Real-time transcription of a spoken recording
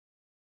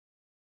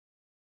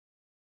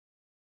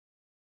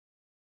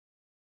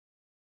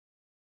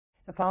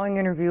The following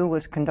interview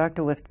was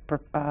conducted with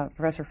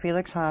Professor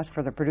Felix Haas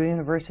for the Purdue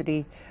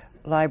University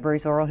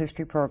Library's Oral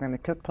History Program.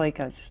 It took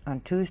place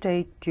on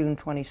Tuesday, June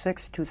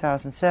 26,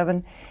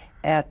 2007,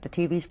 at the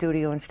TV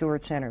studio in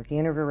Stewart Center. The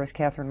interviewer is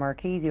Katherine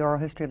Markee, the Oral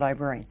History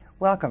Librarian.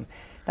 Welcome.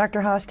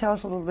 Dr. Haas, tell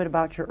us a little bit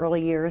about your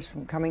early years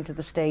from coming to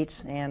the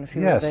States and a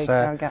few of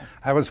the...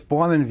 I was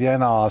born in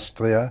Vienna,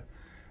 Austria,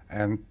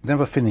 and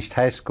never finished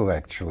high school,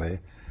 actually.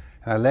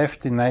 And I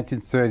left in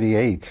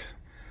 1938.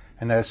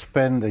 And I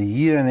spent a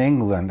year in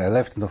England. I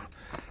left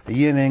a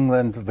year in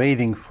England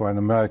waiting for an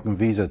American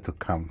visa to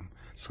come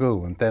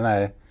through. And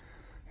then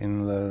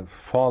in the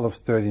fall of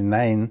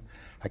 '39,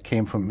 I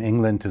came from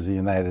England to the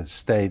United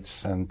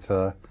States. And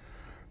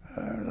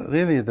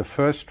really the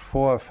first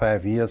 4 or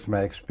 5 years, my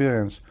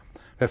experience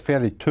were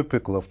fairly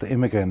typical of the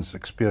immigrant's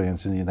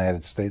experience in the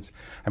United States.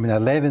 I mean, I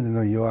landed in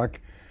New York.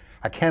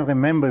 I can't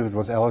remember if it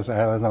was Ellis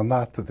Island or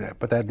not today,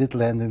 but I did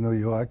land in New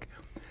York.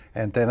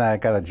 And then I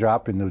got a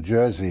job in New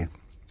Jersey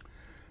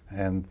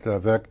and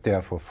worked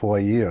there for 4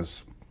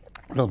 years,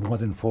 a little more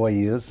than 4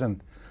 years,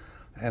 and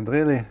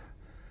really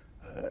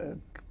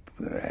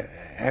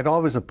I'd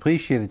always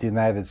appreciated the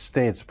United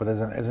States, but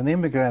as an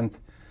immigrant,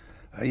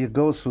 you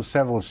go through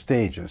several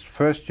stages.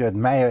 First, you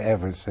admire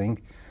everything,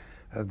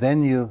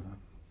 then you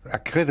are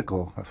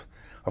critical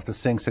of the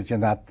things that you're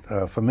not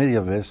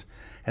familiar with,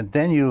 and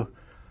then you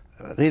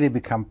really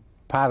become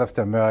part of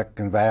the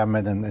American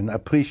environment and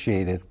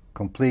appreciate it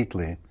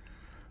completely.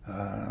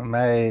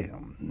 My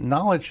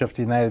knowledge of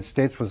the United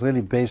States was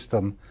really based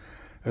on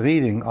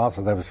reading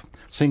authors. There was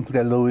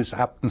Sinclair Lewis,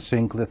 Upton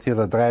Sinclair,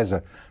 Theodor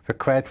Dreiser were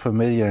quite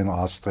familiar in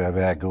Austria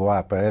where I grew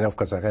up. Of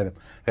course, I read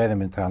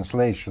them in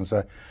translation.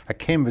 So I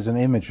came with an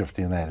image of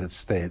the United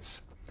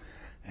States.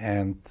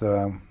 And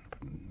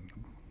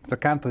the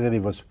country really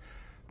was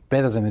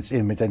better than its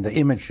image, and the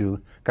image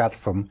you got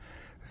from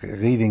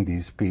reading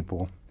these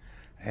people.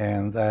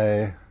 And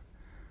I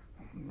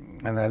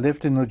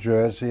lived in New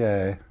Jersey.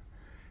 I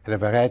had a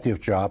variety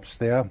of jobs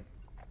there.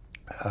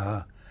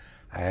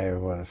 I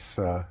was,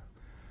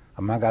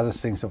 among other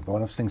things,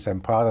 one of the things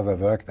I'm proud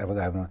of,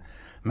 I'm a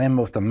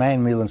member of the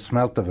Mine, Mill and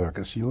Smelter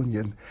Workers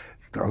Union,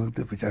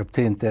 which I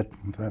obtained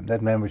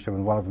that membership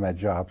in one of my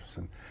jobs.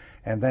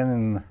 And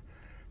then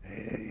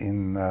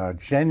in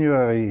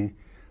January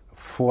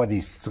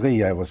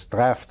 '43, I was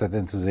drafted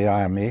into the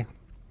Army.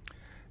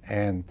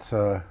 And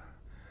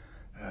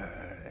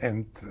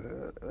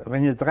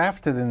when you're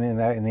drafted in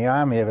the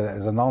Army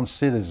as a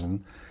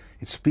non-citizen,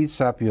 it speeds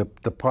up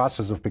the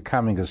process of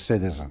becoming a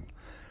citizen.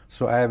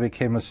 So I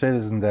became a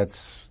citizen that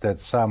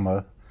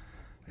summer,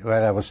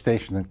 where I was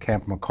stationed in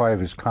Camp McCoy,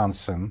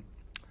 Wisconsin.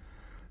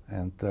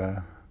 And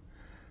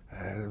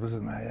it was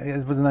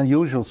an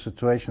unusual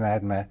situation. I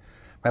had my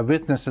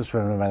witnesses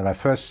were my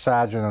first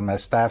sergeant and my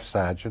staff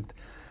sergeant,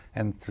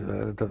 and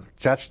the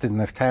judge didn't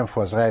have time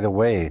for us right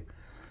away.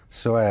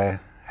 So I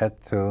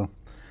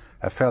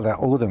felt I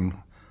owed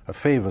them a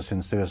favor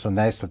since they were so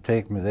nice to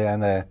take me there,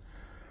 and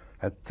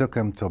I took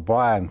him to a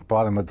bar and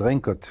bought him a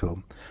drink or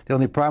two. The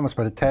only problem was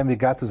by the time we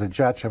got to the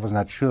judge, I was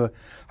not sure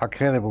how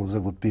credible they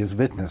would be as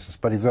witnesses,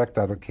 but it worked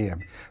out okay. I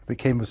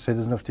became a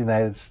citizen of the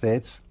United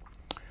States.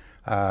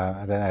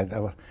 By the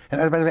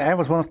way, I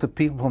was one of the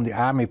people whom the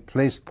Army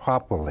placed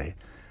properly.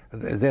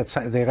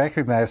 They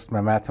recognized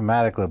my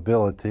mathematical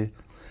ability,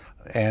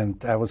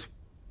 and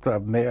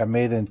I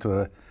made into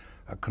a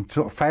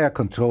fire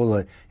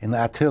controller in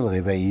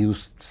artillery, where you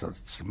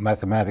used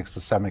mathematics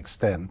to some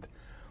extent.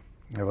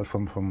 I was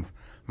from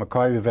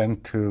McCoy. We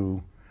went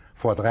to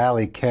Fort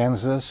Raleigh,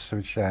 Kansas,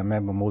 which I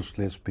remember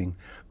mostly as being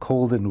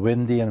cold and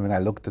windy. And when I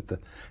looked at the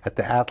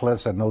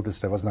atlas, I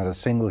noticed there was not a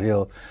single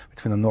hill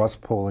between the North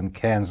Pole and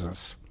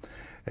Kansas.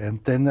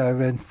 And then I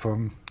went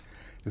to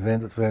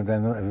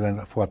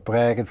Fort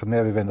Bragg, and from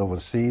there we went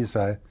overseas.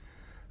 I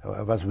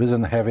was with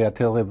a heavy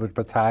artillery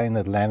battalion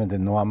that landed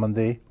in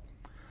Normandy,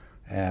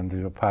 and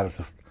we were part of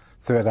the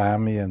Third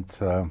Army, and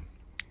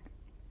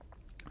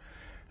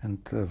I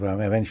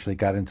eventually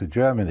got into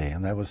Germany,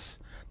 and I was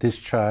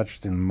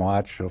discharged in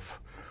March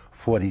of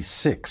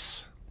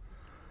 '46.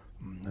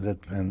 At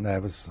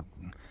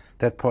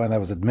that point I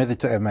was admitted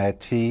to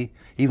MIT,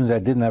 even though I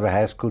didn't have a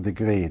high school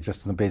degree,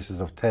 just on the basis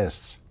of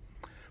tests,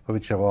 for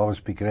which I will always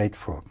be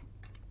grateful.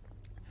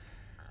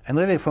 And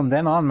really from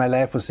then on my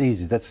life was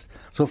easy.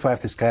 So far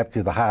I've described to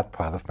you the hard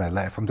part of my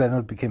life. From then on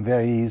it became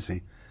very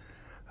easy.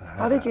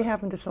 How did you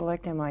happen to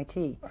select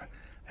MIT?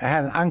 I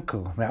had an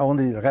uncle. My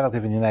only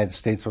relative in the United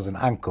States was an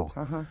uncle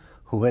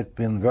who had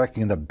been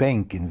working in a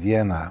bank in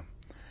Vienna.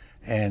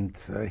 And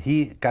when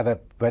he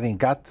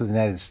got to the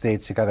United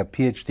States, he got a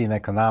PhD in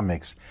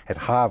economics at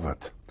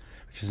Harvard,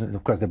 which is,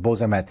 of course, they're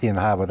both MIT and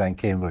Harvard and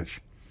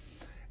Cambridge.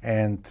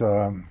 And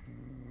so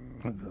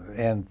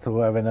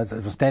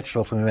it was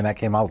natural for me when I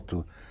came out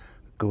to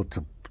go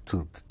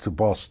to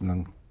Boston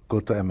and go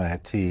to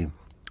MIT.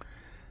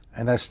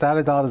 And I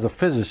started out as a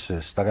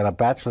physicist. I got a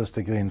bachelor's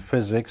degree in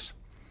physics.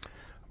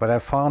 But I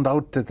found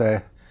out that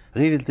I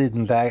really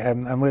didn't like,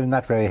 I'm really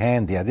not very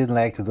handy. I didn't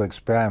like to do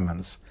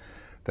experiments.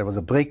 There was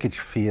a breakage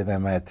fee at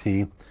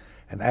MIT,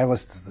 and I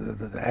was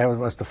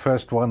the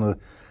first one who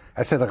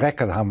I set a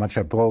record how much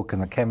I broke in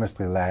the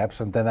chemistry labs,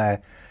 and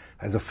then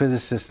as a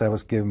physicist, I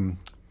was given,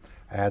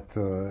 I had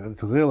to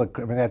give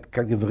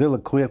real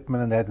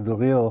equipment, and I had to do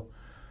real,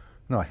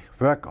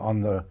 work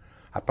on the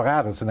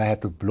apparatus, and I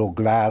had to blow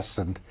glass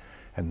and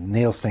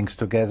nail things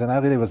together, and I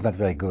really was not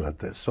very good at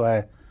this. So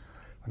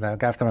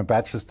after my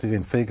bachelor's degree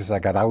in physics, I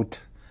got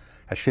out.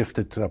 I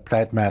shifted to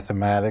applied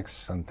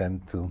mathematics, and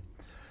then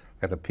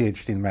got a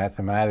PhD in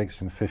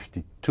mathematics in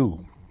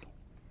 '52.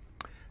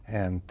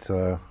 And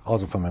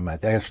also from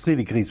MIT. I have 3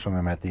 degrees from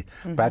MIT,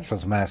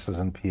 bachelor's, master's,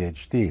 and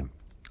PhD.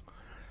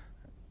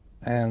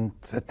 And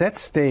at that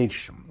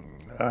stage,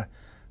 I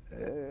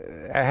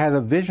had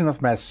a vision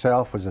of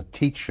myself as a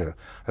teacher,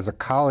 as a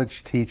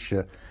college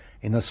teacher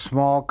in a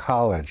small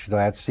college.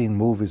 I had seen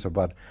movies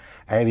about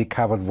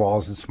ivy-covered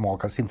walls in small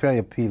colleges. It seemed very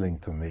appealing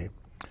to me.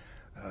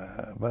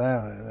 But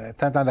it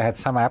turned out I had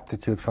some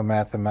aptitude for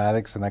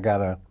mathematics, and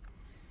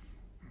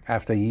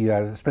after a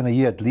year, I spent a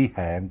year at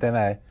Lehigh, and then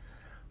I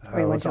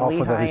was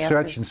offered a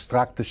research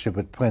instructorship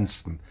at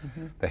Princeton,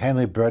 the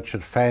Henry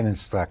Burchett Fan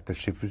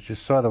instructorship, which is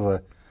sort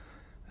of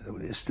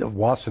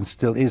was and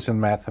still is in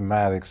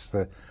mathematics,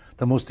 the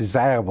most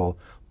desirable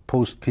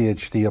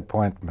post-PhD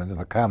appointment in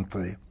the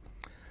country.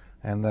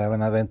 And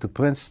when I went to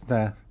Princeton,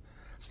 I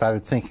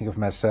started thinking of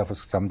myself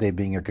as someday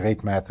being a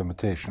great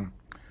mathematician,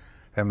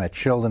 and my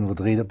children would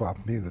read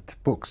about me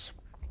with books.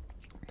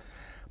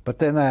 But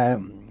then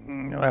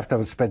after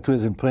I spent 2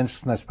 years in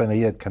Princeton, I spent a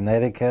year at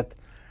Connecticut,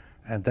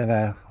 and then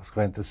I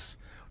went to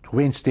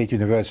Wayne State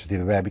University,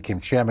 where I became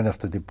chairman of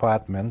the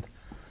department.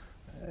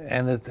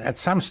 And at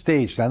some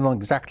stage, I don't know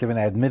exactly when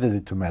I admitted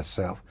it to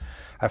myself,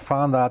 I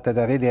found out that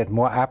I really had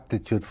more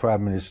aptitude for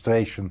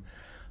administration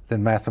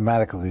than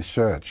mathematical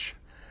research.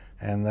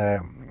 And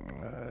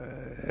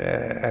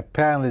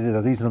apparently did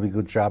a reasonably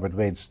good job at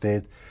Wayne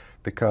State,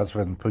 because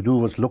when Purdue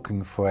was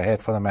looking for a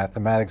head for the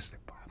mathematics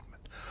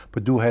department,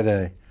 Purdue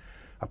had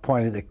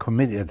appointed a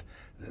committee.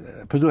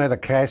 Purdue had a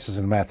crisis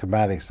in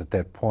mathematics at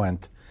that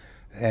point,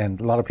 and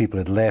a lot of people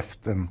had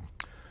left, and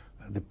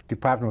the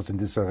department was in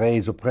disarray,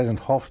 so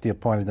President Hofty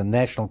appointed a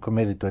national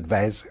committee to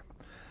advise him.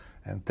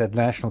 And that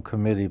national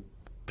committee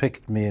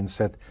picked me and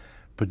said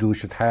Purdue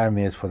should hire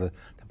me to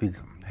be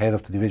head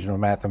of the Division of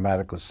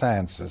Mathematical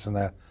Sciences, and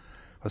I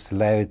was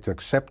delighted to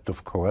accept,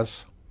 of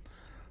course.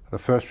 The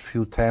first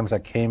few times I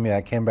came here,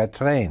 I came by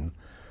train,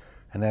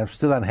 and I'm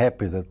still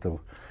unhappy that the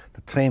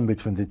train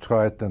between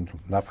Detroit and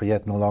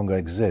Lafayette no longer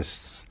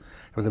exists.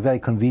 It was a very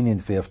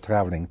convenient way of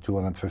traveling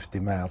 250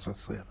 miles or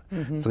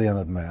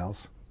 300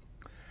 miles.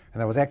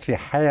 And I was actually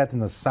hired in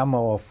the summer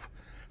of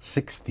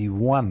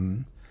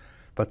 '61,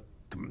 but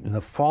in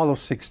the fall of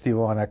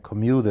 '61 I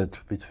commuted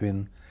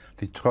between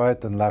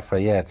Detroit and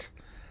Lafayette.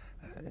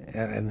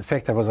 And in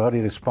fact, I was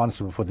already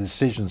responsible for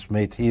decisions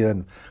made here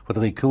and for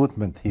the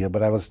recruitment here,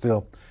 but I was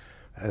still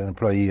an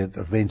employee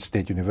at Wayne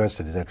State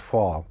University that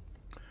fall.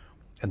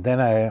 And then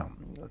I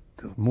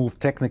moved,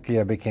 technically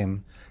I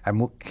became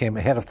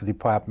head of the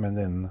department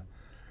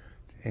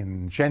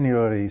in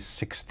January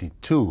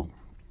 '62.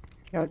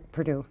 At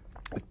Purdue.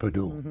 At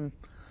Purdue.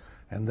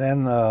 And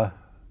then I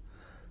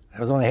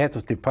was only head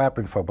of the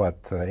department for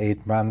about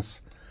 8 months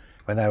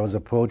when I was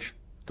approached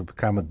to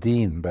become a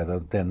dean by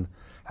the then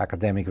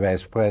academic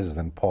vice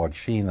president, Paul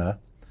Sheena.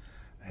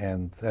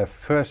 And I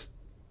first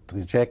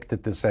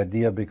rejected this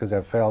idea because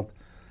I felt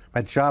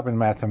my job in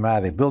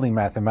mathematics, building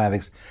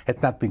mathematics, had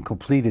not been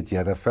completed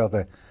yet. I felt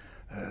I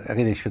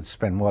really should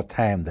spend more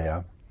time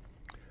there.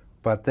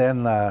 But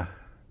then, after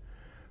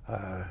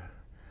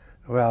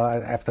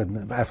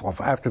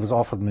it was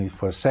offered me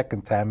for a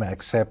second time, I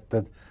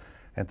accepted.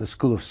 And the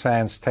School of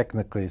Science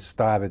technically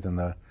started in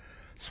the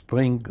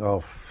spring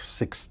of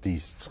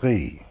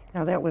 '63.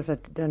 Now that was a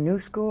new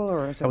school,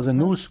 or is it? It was a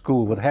new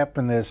school. What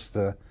happened is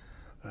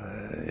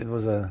it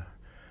was a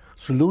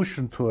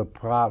solution to a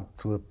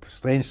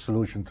strange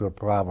solution to a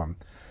problem.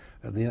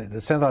 The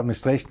central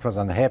administration was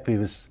unhappy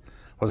with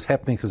what was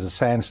happening to the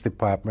science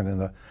department in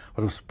what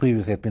was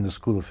previously had been the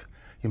School of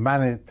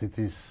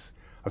Humanities,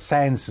 or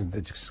Science and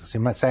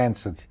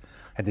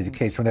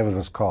Education, whatever it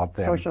was called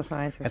then. Social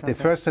science or and something.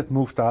 they first had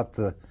moved out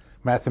the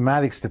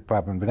mathematics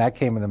department. When I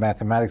came in, the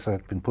mathematics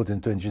had been put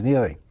into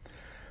engineering.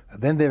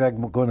 Then they were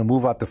going to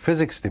move out the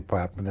physics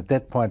department. At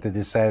that point, they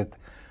decided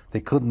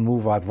they couldn't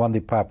move out one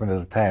department at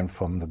a time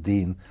from the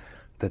dean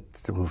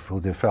who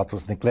they felt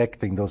was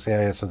neglecting those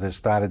areas, so they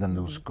started a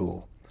new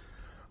school.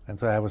 And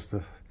so I was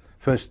the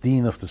first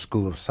dean of the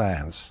School of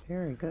Science.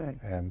 Very good.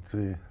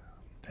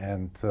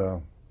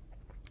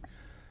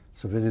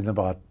 So within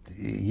about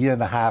a year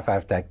and a half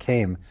after I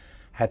came,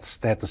 I had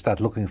to start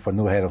looking for a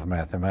new head of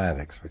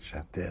mathematics, which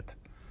I did.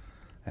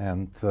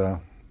 And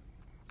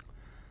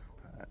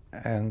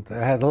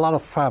I had a lot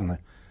of fun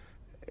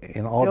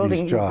in all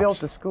these jobs. You built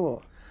the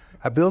school.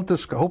 I built the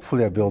school.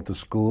 Hopefully, I built the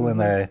school,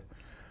 and I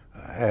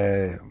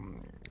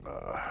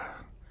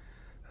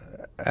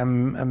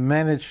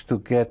managed to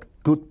get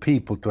good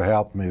people to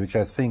help me, which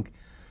I think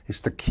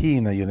is the key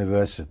in a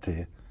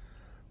university.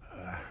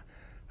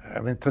 I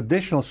mean,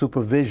 traditional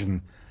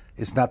supervision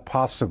is not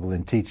possible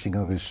in teaching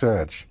and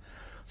research.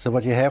 So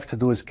what you have to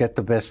do is get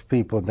the best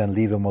people and then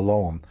leave them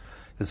alone.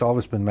 It's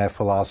always been my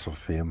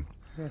philosophy. And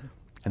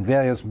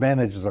various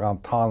managers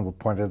around town will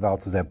point it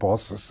out to their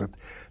bosses that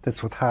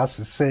that's what Haas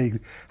is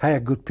saying. Hire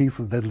good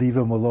people, then leave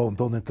them alone,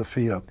 don't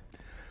interfere.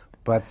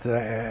 But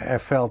I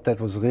felt that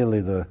was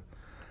really the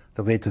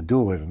way to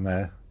do it.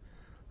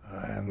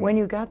 When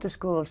you got the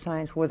School of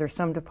Science, were there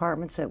some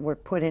departments that were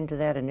put into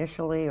that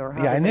initially? Or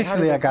how yeah,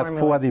 initially I got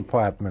formulate? 4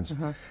 departments.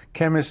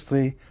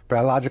 Chemistry,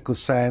 biological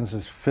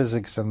sciences,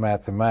 physics, and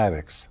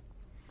mathematics.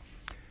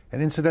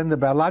 And incidentally, the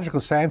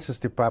biological sciences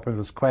department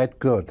was quite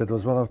good. That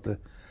was one of the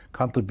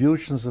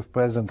contributions of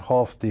President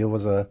Hofty, who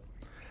was a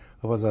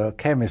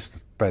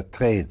chemist by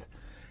trade.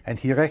 And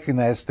he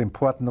recognized the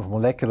importance of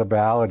molecular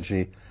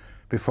biology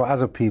before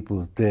other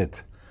people did.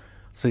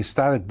 So he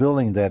started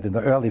building that in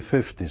the early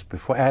 50s,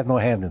 before I had no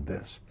hand in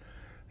this.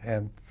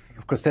 And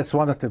of course, that's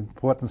one of the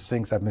important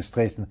things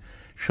administration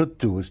should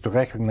do, is to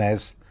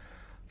recognize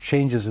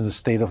changes in the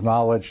state of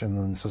knowledge and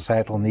in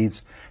societal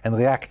needs and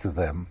react to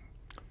them.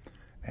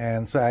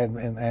 And so I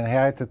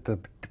inherited the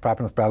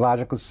Department of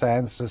Biological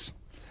Sciences,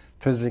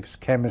 Physics,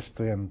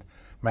 Chemistry, and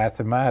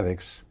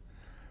Mathematics.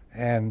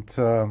 And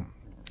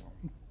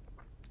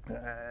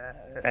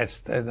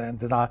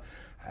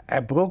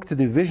I broke the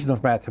division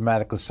of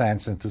mathematical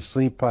science into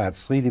 3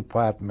 parts, 3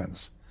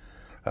 departments: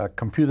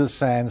 computer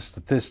science,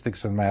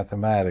 statistics, and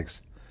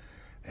mathematics.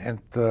 And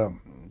the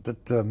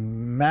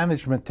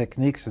management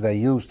techniques that I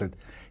used,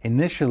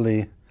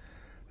 initially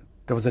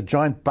there was a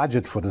joint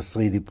budget for the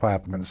 3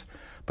 departments,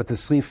 but the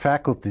 3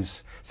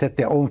 faculties set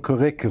their own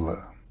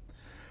curricula.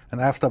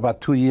 And after about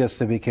 2 years,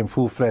 they became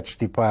full-fledged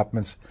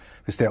departments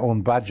with their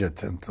own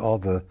budget and all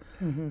the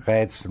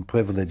rights and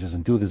privileges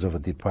and duties of a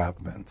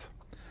department.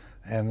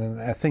 And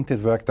I think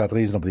that worked out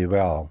reasonably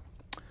well.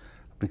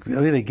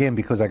 Really, again,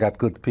 because I got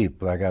good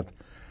people. I got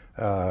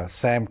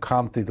Sam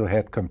Conti, who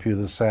had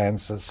computer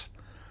sciences,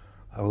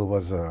 who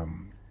was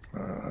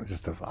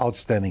just an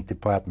outstanding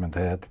department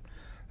head,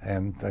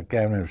 and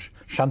again,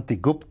 Shanti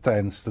Gupta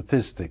in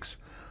statistics,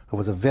 who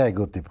was a very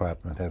good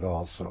department head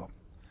also.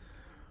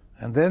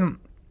 And then,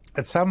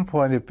 at some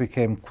point, it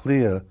became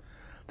clear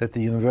that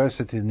the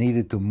university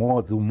needed to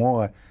do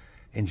more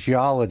in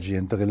geology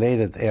and the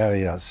related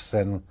areas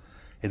than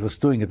it was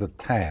doing at the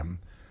time.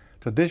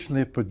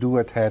 Traditionally, Purdue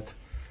had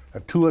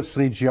 2 or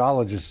 3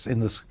 geologists in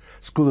the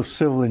School of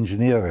Civil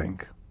Engineering.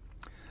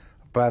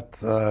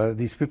 But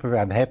these people were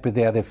unhappy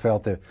there. They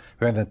felt they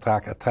weren't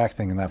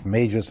attracting enough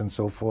majors and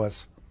so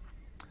forth.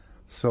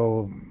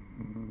 So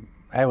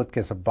I would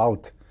guess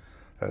about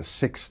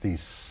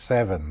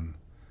 67,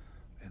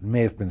 it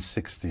may have been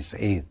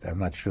 68, I'm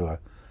not sure.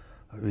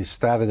 We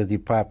started a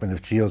department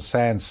of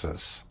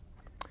geosciences,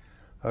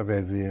 where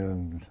we,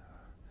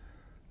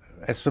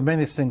 as so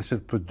many things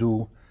at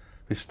Purdue,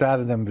 we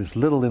started them with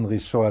little in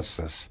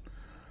resources.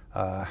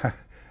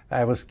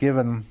 I was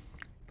given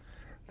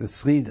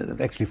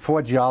actually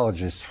 4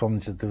 geologists who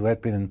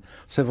had been in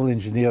civil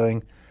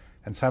engineering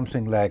and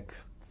something like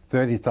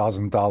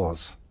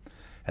 $30,000.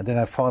 And then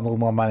I found a little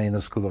more money in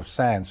the School of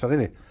Science. So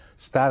really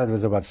started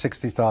with about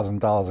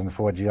 $60,000 and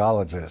 4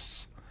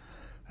 geologists.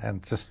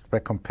 And just by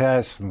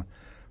comparison,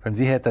 when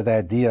we had that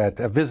idea, I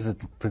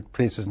visited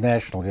places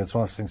nationally. It's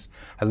one of the things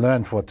I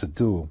learned what to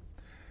do.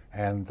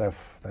 And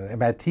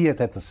MIT had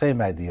the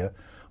same idea,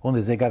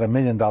 only they got $1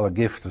 million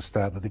gift to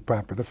start the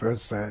Department of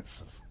Earth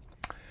Sciences.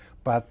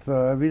 But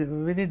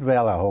we did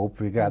well, I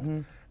hope. We got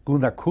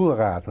Gunnar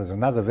Kulrath, who was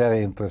another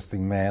very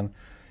interesting man.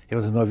 He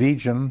was a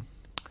Norwegian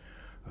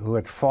who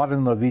had fought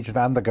in the Norwegian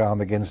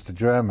underground against the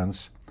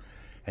Germans,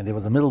 and he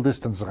was a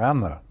middle-distance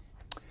runner.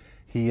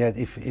 He had,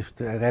 if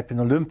there had been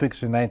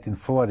Olympics in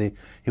 1940,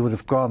 he would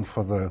have gone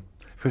for the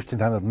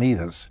 1,500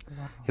 meters.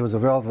 Wow. He was a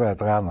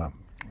worldwide runner.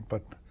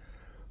 But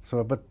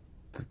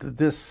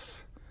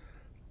this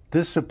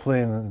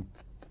discipline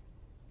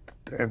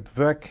and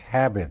work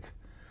habit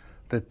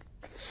that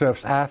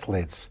serves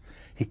athletes,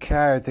 he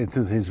carried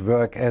into his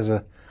work as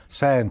a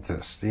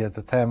scientist. At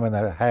the time when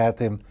I hired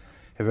him,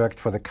 he worked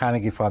for the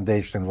Carnegie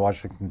Foundation in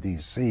Washington,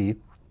 D.C.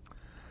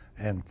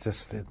 And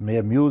just, it may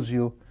amuse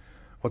you,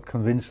 what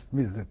convinced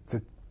me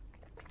to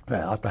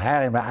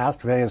hire him, I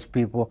asked various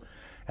people,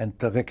 and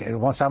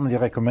somebody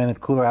recommended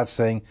Kulrath,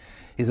 saying,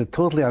 he's a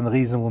totally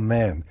unreasonable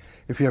man.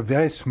 If you're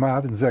very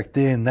smart and work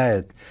day and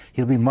night,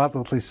 he'll be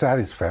moderately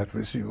satisfied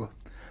with you.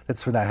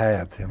 That's when I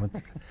hired him.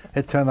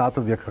 It turned out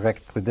to be a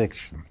correct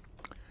prediction.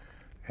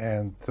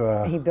 And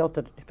he built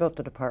the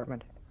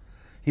department.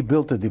 He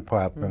built the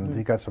department.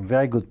 He got some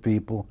very good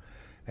people.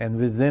 And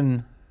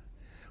within,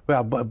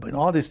 well, in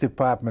all these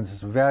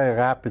departments, very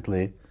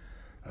rapidly,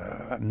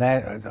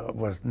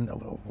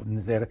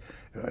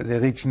 they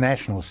reached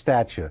national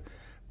stature.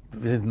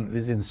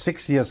 Within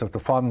 6 years of the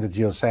founding of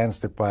the Geoscience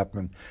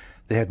Department,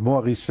 they had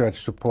more research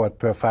support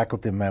per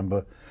faculty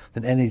member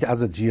than any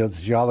other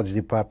geology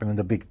department in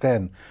the Big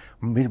Ten,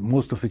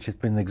 most of which had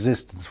been in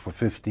existence for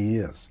 50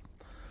 years.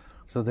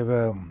 So they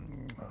were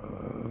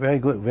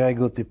very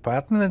good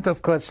department. And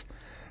of course,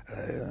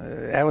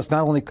 I was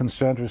not only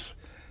concerned with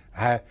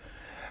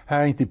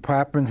hiring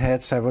department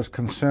heads, I was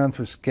concerned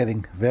with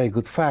getting very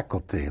good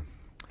faculty.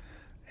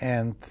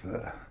 And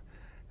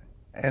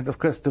of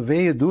course, the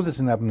way you do this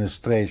in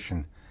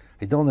administration,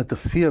 you don't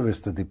interfere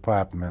with the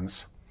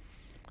departments,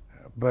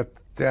 but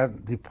the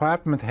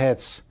department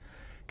heads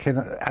can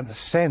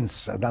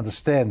sense and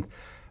understand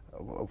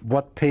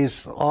what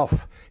pays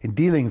off in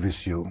dealing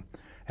with you.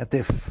 And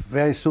they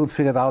very soon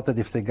figured out that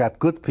if they got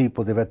good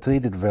people, they were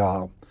treated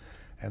well.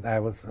 And I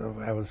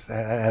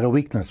had a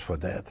weakness for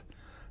that.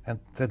 And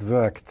that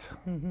worked.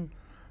 Mm-hmm.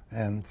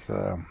 And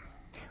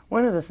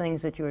one of the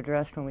things that you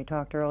addressed when we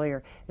talked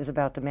earlier is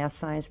about the math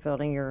science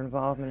building, your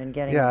involvement in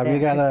getting yeah, that. we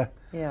got a,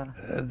 yeah.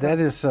 That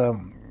is,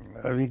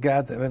 we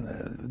got,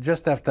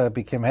 just after I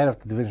became head of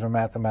the Division of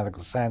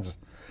Mathematical Sciences,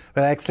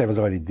 well, actually I was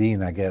already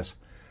dean, I guess,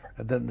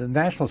 the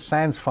National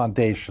Science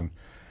Foundation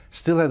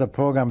still had a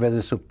program where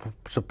they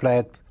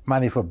supplied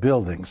money for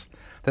buildings.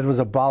 That was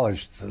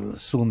abolished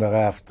soon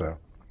thereafter.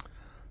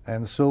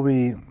 And so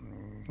we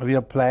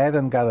applied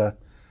and got a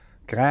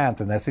grant,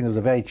 and I think it was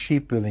a very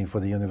cheap building for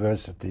the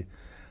university.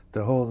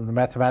 The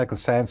mathematical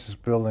sciences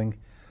building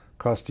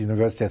cost the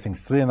university, I think,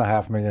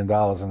 $3.5 million,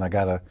 and I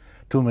got a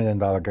 $2 million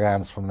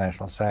grants from the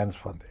National Science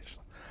Foundation.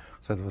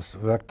 So it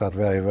worked out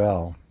very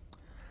well.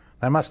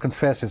 I must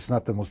confess, it's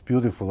not the most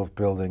beautiful of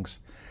buildings.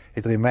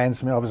 It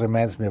obviously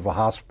reminds me of a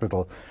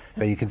hospital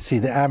where you can see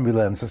the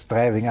ambulances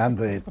driving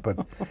under it.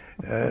 But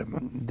I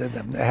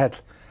had,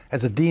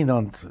 as a dean,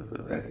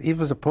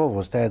 even as a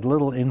provost, I had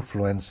little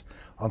influence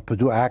on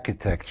Purdue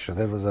architecture.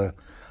 There was a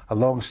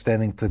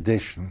long-standing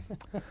tradition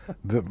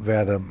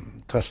where the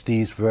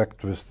trustees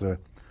worked with a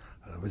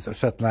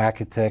certain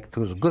architect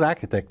who was a good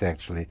architect,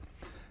 actually.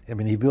 I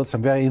mean, he built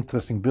some very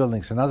interesting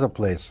buildings in other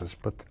places,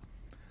 but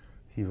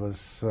he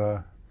was...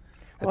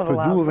 At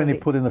Purdue, when he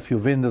put in a few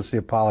windows, he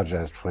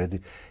apologized for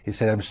it. He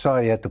said, "I'm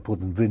sorry you had to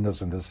put in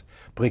windows in this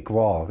brick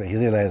wall." He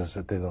realizes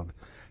that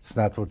it's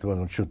not what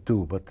one should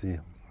do. But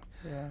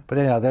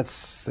anyhow,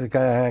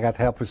 I got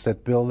help with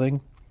that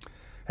building.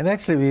 And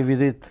actually, we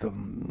did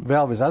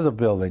well with other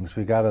buildings.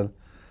 We got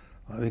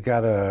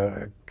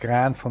a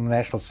grant from the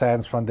National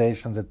Science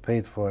Foundation that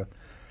paid for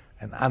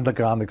an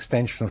underground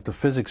extension of the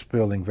physics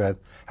building where an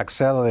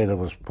accelerator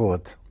was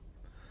put.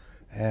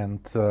 And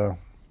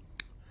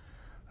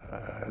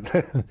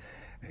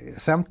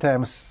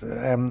sometimes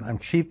I'm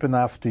cheap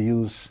enough to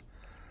use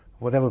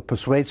whatever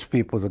persuades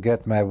people to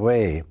get my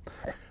way.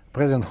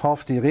 President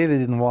Hofty really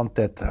didn't want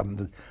that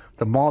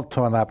the mall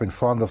torn up in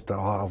front of the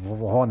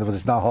Horn, what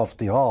is now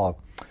Hofty Hall.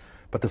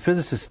 But the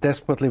physicists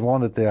desperately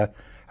wanted their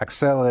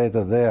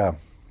accelerator there.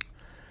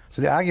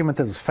 So the argument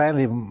that was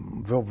finally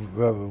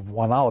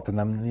won out,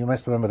 and you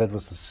must remember that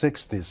was the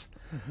 60s.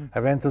 Mm-hmm. I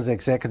went to the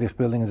executive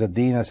building as a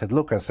dean. I said,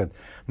 "Look," I said,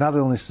 "not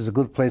only is this a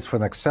good place for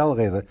an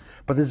accelerator,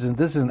 but this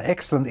is an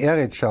excellent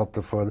area raid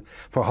shelter for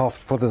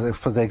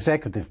the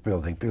executive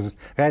building, because it's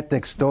right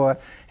next door,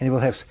 and you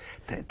will have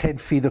 10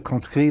 feet of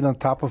concrete on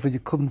top of it. You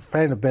couldn't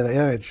find a better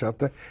area raid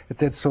shelter." And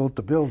then sold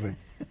the building.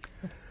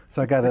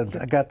 So I got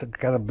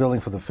a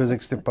building for the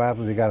physics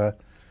department. We got a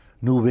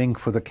new wing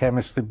for the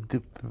chemistry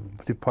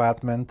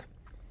department,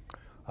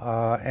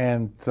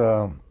 and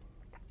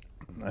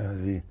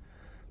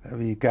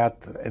we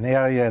got an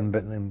area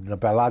in the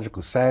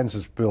biological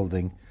sciences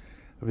building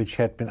which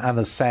had been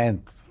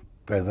unassigned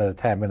by the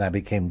time when I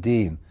became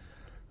dean.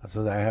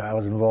 So I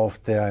was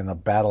involved there in a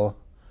battle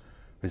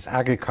with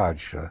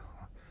agriculture,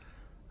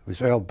 with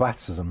Earl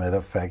Butts, as a matter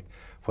of fact,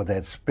 for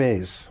that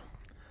space,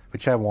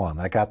 which I won.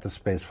 I got the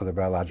space for the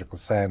biological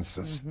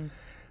sciences. Mm-hmm.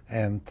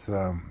 And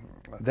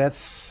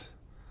that's...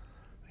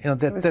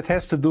 that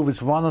has to do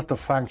with one of the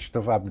functions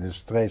of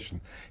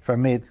administration.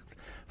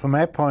 From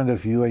my point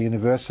of view, a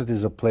university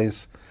is a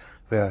place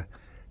where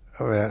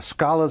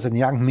scholars and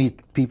young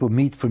people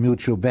meet for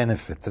mutual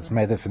benefit. That's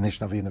my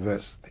definition of a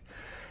university.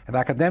 And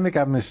academic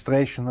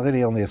administration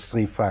really only has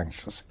three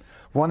functions.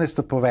 One is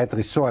to provide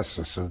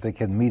resources so that they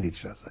can meet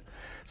each other.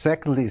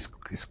 Secondly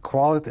is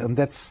quality, and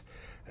that's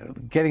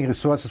getting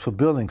resources for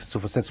buildings, so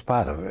that's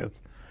part of it.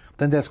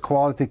 Then there's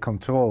quality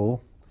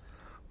control.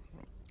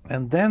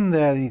 And then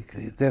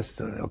there's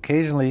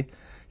occasionally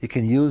you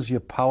can use your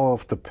power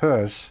of the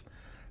purse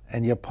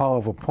and your power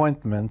of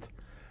appointment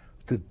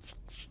to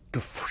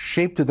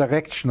shape the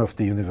direction of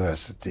the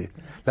university.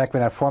 Like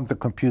when I formed the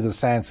computer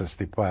sciences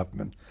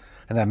department,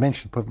 and I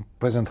mentioned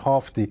President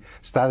Hofty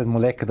started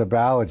molecular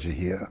biology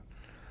here.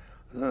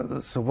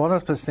 So one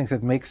of the things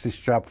that makes this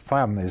job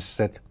fun is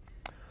that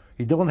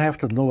you don't have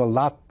to know a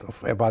lot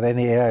about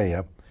any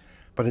area,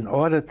 but in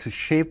order to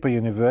shape a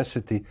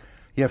university,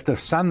 you have to have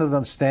some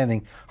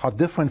understanding how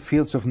different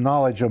fields of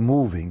knowledge are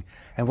moving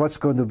and what's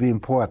going to be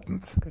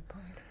important. Good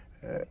point.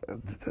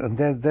 And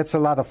that's a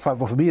lot of fun.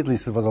 Well, for me, at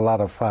least, it was a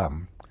lot of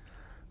fun.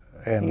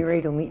 And you're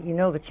able to meet,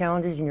 the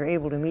challenges, and you're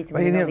able to meet them,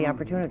 and you know the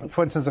opportunities.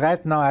 For instance,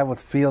 right now, I would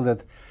feel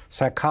that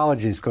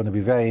psychology is going to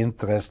be very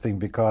interesting,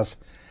 because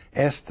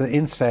as the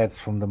insights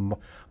from the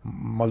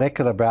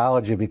molecular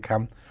biology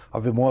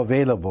are more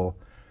available,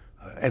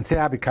 and they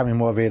are becoming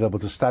more available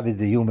to study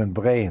the human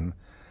brain,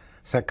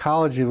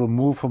 psychology will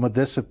move from a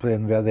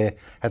discipline where they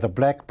had a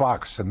black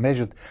box and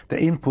measured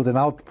the input and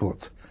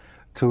output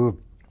to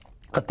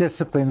a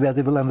discipline where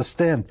they will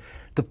understand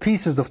the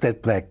pieces of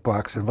that black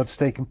box and what's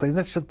taking place.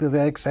 That should be a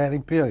very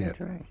exciting period.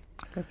 That's right.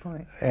 Good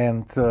point.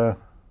 And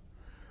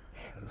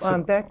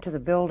back to the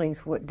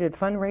buildings. Did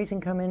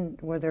fundraising come in?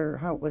 Was there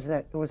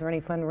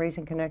any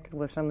fundraising connected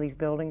with some of these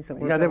buildings?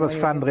 Yeah, there was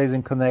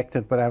fundraising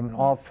connected, but in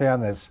all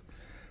fairness,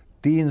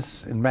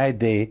 deans in my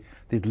day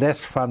did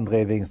less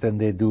fundraising than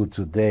they do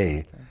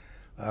today.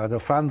 Okay. The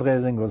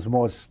fundraising was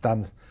more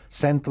done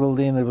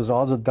centrally, and it was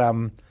also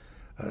done,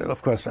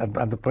 of course,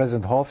 under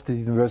President Hoff, the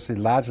university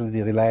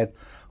largely relied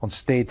on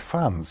state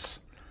funds.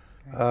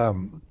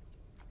 Okay.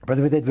 But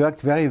it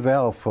worked very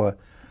well for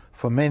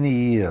many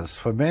years.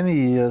 For many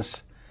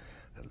years,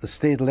 the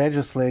state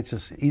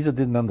legislatures either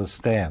didn't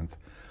understand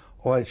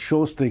or it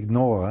chose to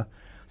ignore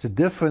the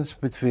difference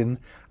between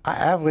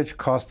average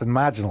cost and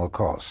marginal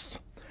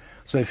cost.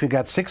 So if you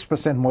got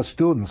 6% more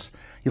students,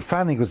 your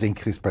funding was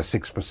increased by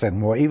 6%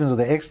 more, even though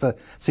the extra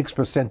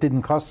 6%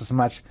 didn't cost as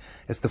much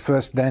as the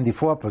first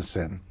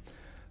 94%.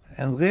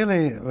 And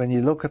really, when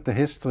you look at the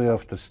history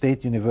of the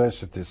state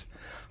universities,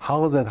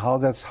 how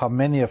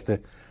many of the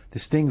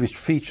distinguished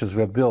features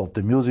were built,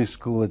 the music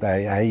school at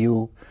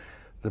IU,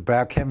 the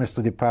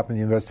biochemistry department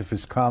at the University of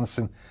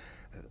Wisconsin,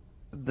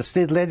 the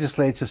state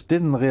legislatures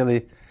didn't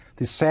really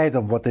decide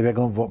on what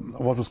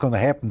was going to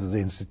happen to the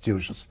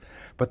institutions,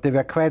 but they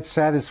were quite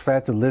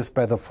satisfied to live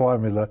by the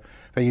formula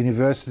where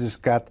universities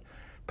got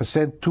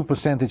 2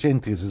 percentage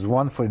increases,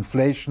 one for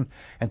inflation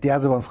and the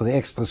other one for the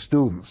extra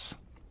students.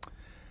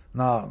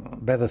 Now,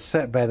 by the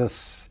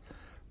 70s,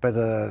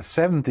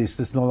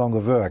 this no longer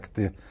worked.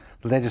 The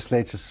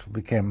legislatures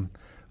became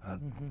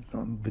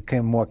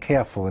more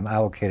careful in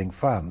allocating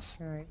funds.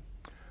 Right.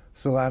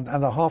 So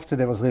under Hofte,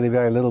 there was really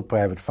very little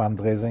private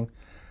fundraising.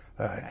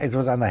 It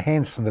was under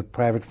Hansen that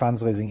private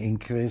fundraising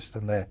increased,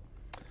 and I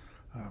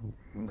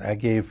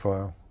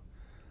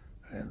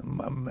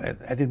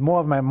did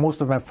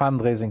most of my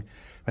fundraising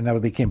when I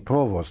became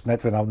provost,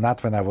 not when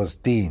I was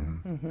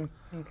dean. Mm-hmm.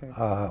 Okay.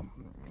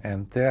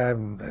 And there,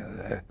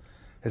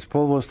 as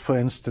provost, for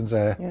instance,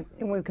 and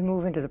we can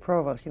move into the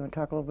provost. You want to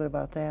talk a little bit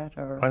about that?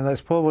 When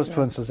as provost,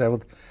 for instance,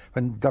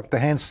 when Dr.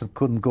 Hansen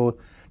couldn't go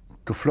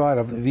to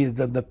Florida,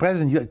 the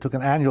president took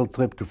an annual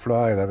trip to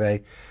Florida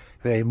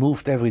where he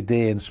moved every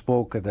day and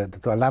spoke to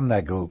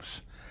alumni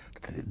groups,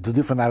 to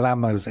different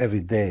alumni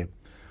every day.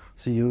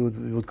 So you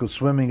would go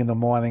swimming in the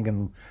morning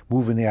and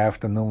move in the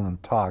afternoon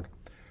and talk.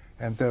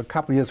 And there were a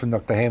couple of years when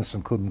Dr.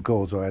 Hansen couldn't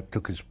go, so I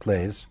took his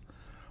place.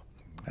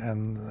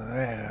 And,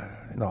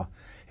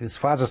 it's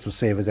for others to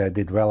say whether I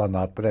did well or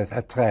not, but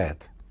I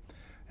tried.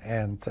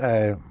 And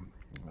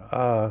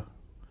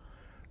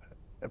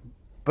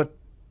but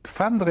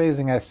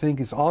fundraising, I think,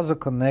 is also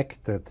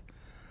connected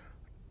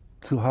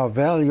to how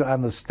well you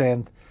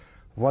understand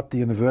what the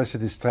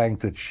university is trying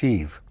to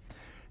achieve.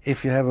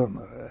 If you have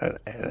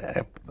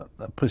a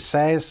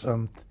precise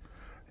and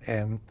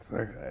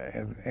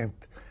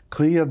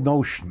clear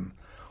notion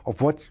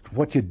of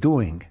what you're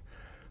doing,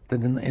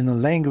 then in the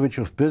language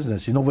of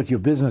business, you know what your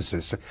business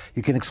is. So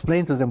you can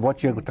explain to them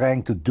what you're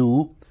trying to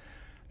do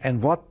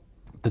and what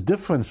the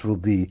difference will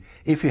be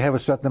if you have a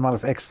certain amount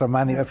of extra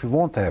money or if you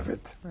won't have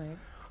it. Right.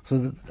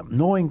 So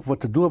knowing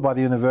what to do about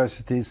the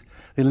university is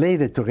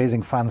related to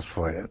raising funds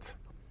for it.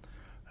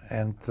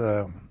 And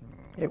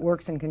it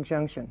works in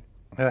conjunction.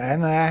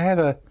 And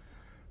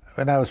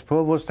when I was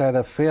provost, I had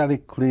a fairly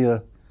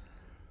clear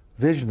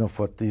vision of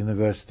what the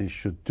university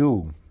should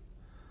do.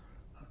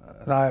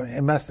 Now, I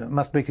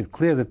must make it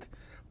clear that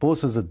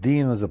both as a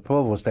dean and as a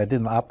provost, I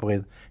didn't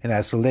operate in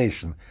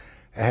isolation.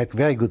 I had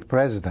very good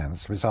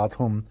presidents, without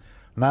whom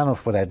none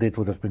of what I did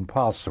would have been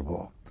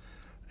possible.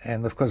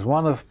 And of course,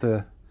 one of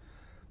the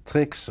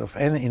tricks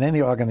in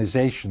any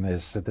organization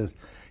is that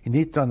you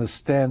need to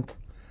understand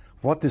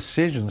what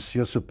decisions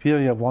your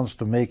superior wants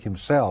to make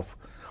himself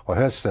or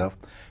herself,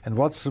 and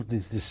what's the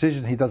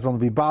decision he doesn't want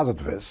to be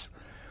bothered with.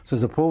 So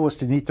as a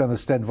provost, you need to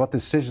understand what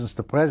decisions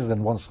the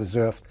president wants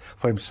reserved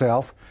for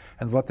himself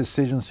and what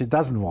decisions he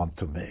doesn't want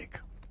to make.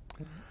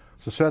 Mm-hmm.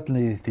 So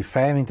certainly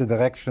defining the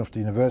direction of the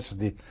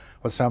university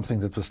was something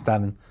that was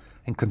done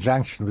in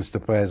conjunction with the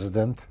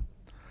president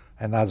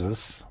and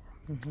others.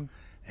 Mm-hmm.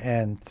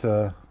 And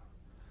well,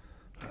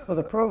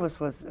 the provost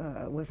was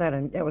a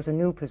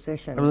new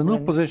position. It was a new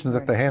position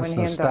that Dr.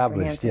 Hansen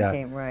established. Dr.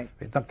 Hansen came, right.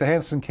 Dr.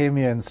 Hansen came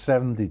here in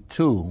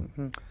 '72,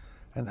 mm-hmm.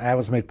 and I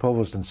was made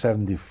provost in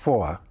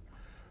 '74.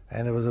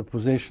 And it was a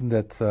position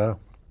that,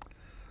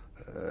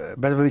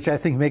 but which I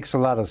think makes a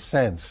lot of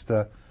sense.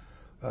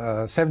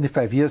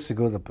 75 years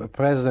ago, the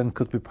president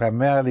could be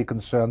primarily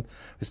concerned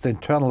with the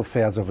internal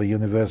affairs of a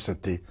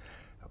university.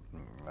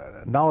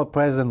 Now a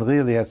president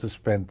really has to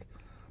spend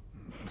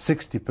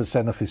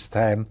 60% of his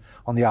time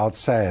on the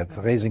outside,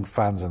 raising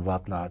funds and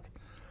whatnot.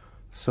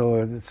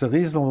 So it's a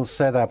reasonable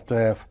setup to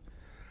have,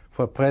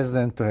 for a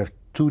president to have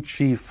two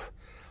chief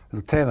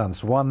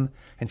lieutenants, one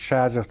in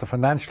charge of the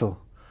financial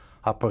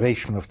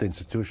operation of the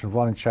institution,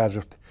 one in charge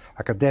of the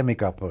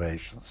academic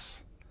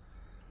operations.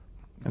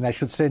 And I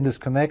should say in this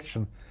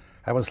connection,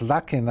 I was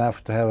lucky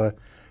enough to have a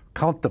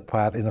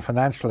counterpart in the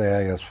financial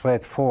areas,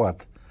 Fred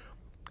Ford,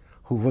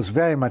 who was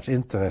very much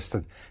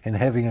interested in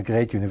having a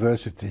great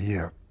university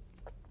here.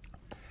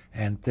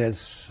 And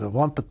there's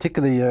one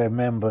particular year I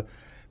remember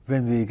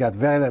when we got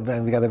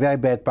a very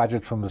bad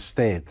budget from the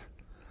state.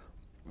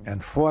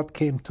 And Ford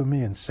came to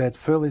me and said,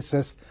 Phil, he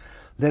says,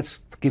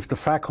 let's give the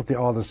faculty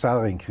all the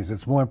salary increase.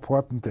 It's more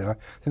important there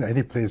than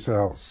any place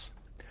else.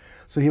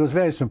 So he was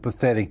very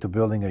sympathetic to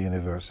building a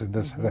university.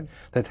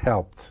 That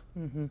helped.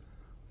 You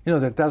know,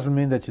 that doesn't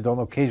mean that you don't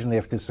occasionally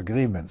have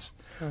disagreements,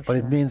 but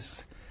it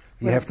means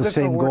you have the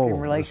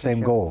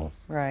same goal.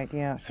 Right,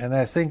 yes. And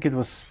I think it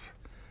was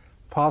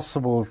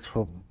possible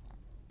to,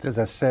 as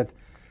I said,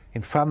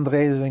 in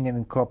fundraising and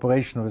in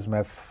cooperation with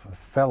my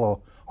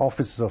fellow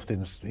officers of the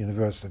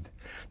university,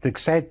 to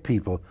excite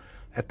people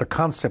at the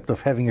concept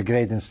of having a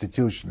great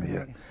institution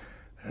here.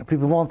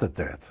 People wanted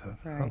that.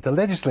 Right. The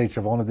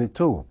legislature wanted it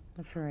too.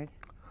 That's right.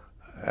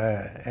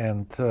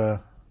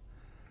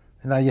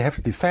 Now you have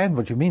to define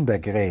what you mean by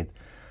great.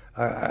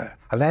 A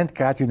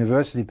land-grant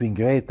university being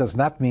great does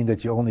not mean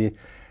that you only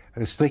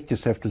restrict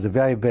yourself to the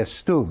very best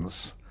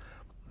students.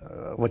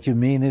 What you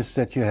mean is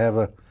that you have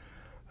a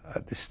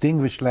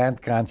distinguished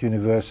land-grant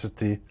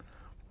university,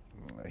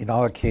 in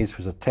our case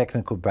with a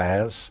technical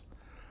bias,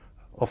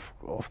 of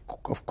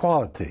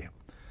quality.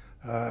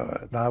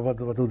 Now what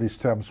do these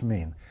terms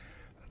mean?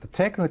 The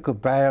technical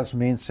bias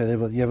means that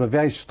you have a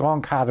very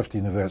strong heart of the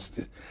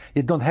university.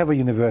 You don't have a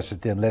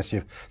university unless you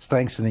have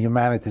strengths in the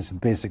humanities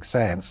and basic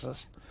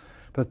sciences.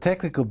 But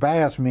technical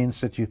bias means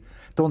that you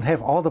don't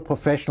have all the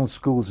professional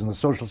schools in the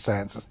social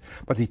sciences,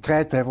 but you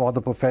try to have all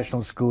the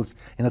professional schools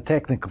in the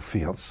technical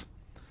fields.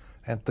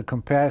 And the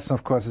comparison,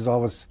 of course, is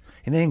always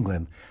in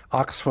England,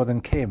 Oxford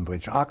and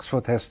Cambridge.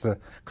 Oxford has the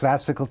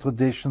classical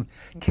tradition,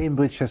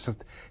 Cambridge has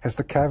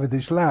the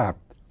Cavendish lab.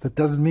 That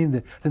doesn't mean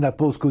that they're not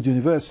both good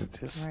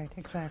universities. Right,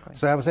 exactly.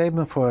 So I was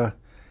aiming for a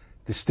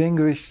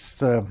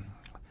distinguished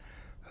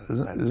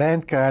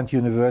land-grant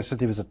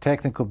university with a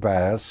technical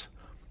bias.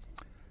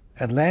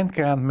 And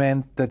land-grant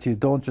meant that you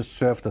don't just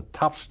serve the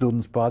top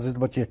students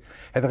positive, but you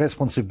had a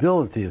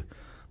responsibility,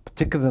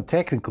 particularly in the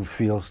technical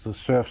fields, to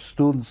serve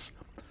students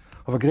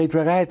of a great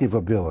variety of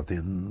ability,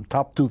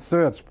 top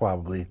 2/3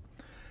 probably.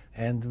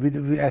 And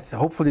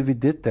hopefully we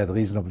did that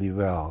reasonably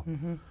well.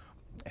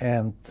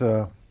 And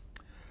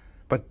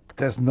but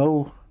there's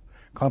no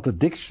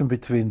contradiction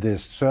between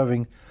this,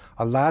 serving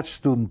a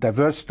large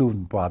diverse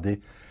student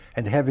body,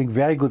 and having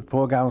very good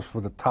programs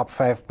for the top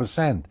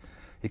 5%.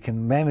 You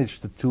can manage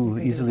the two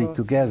easily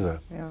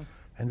together. Yeah.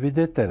 And we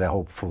did that,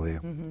 hopefully.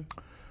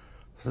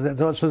 So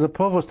the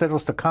provost, that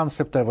was the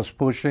concept I was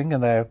pushing,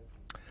 and I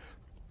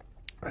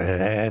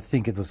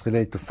think it was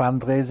related to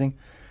fundraising,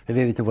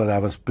 related to what I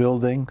was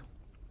building.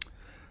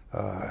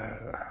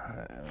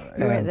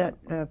 You had that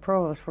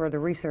provost for the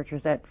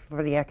researchers, that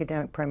for the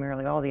academic,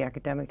 primarily all the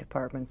academic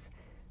departments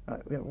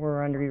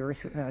were under your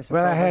supervision.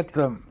 Well, I had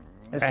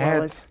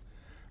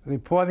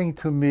reporting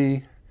to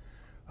me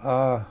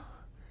 4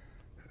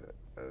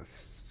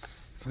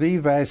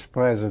 vice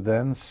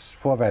presidents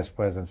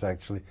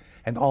actually,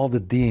 and all the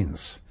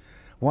deans.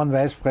 One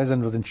vice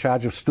president was in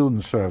charge of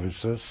student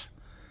services.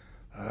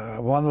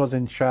 One was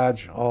in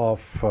charge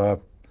of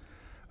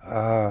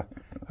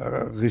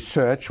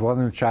research, one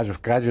in charge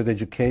of graduate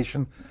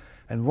education,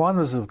 and one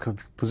was a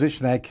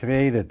position I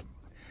created.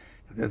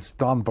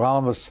 Don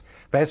Brown was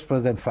vice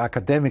president for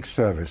academic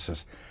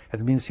services.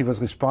 It means he was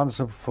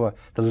responsible for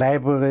the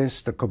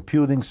libraries, the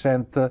computing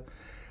center,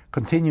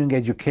 continuing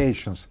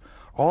educations,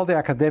 all the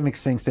academic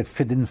things that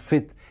didn't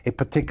fit a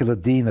particular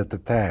dean at the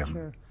time.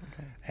 Sure.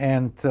 Okay.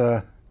 And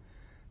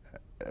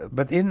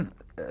but I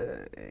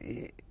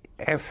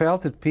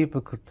felt that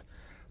people could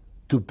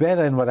do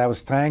better in what I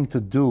was trying to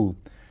do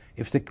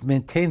if they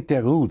maintained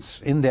their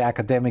roots in the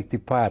academic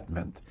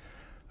department.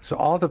 So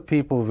all the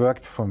people who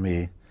worked for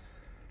me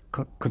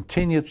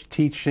continued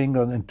teaching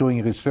and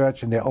doing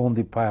research in their own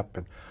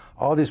department.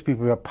 All these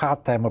people were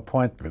part-time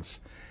appointments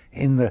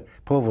in the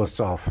provost's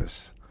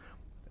office.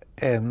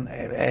 And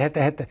I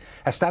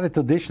started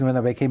tradition when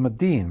I became a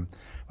dean.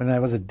 When I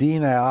was a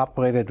dean, I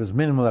operated with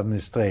minimal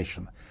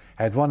administration.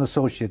 I had one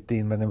associate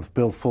dean, my name was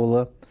Bill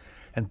Fuller,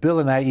 and Bill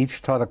and I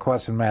each taught a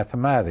course in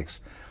mathematics.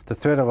 The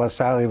third of our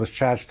salary was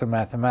charged to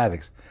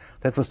mathematics.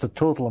 That was the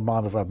total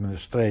amount of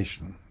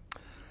administration.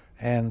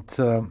 And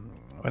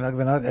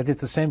when I did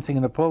the same thing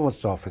in the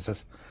provost's office, I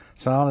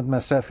surrounded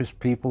myself with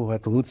people who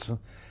had roots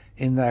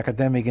in the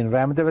academic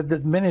environment. There were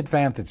many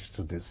advantages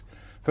to this.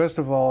 First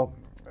of all,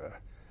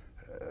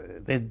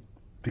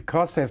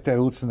 because they have their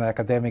roots in the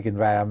academic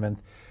environment,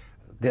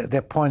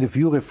 their point of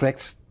view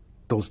reflects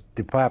those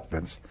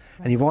departments,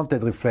 and you want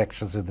that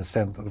reflected in the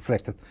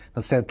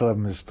central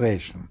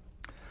administration.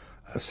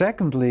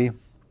 Secondly,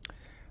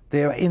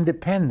 they are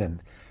independent.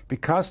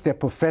 Because they're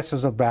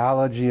professors of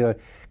biology or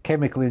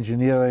chemical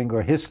engineering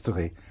or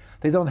history,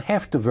 they don't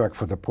have to work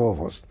for the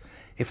provost.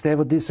 If they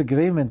have a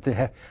disagreement,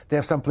 they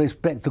have some place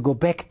to go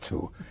back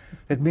to.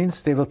 It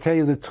means they will tell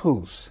you the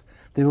truth.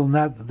 They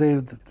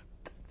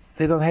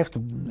they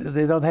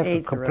don't have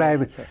to comply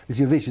with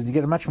your wishes. You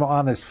get a much more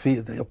honest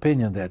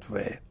opinion that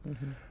way.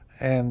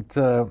 And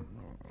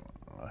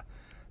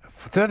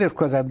thirdly, of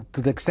course,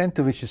 to the extent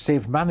to which you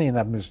save money in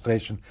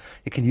administration,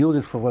 you can use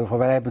it for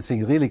what I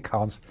think really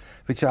counts,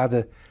 which are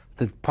the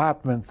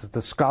departments,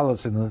 the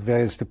scholars in the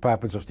various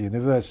departments of the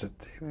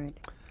university. Right.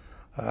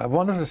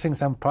 One of the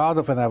things I'm proud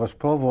of when I was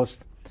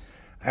provost,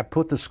 I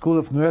put the School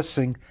of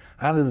Nursing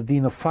under the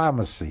Dean of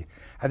Pharmacy.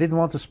 I didn't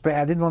want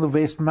to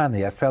waste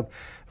money. I felt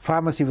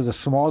pharmacy was a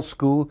small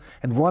school,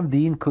 and one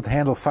dean could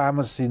handle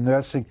pharmacy,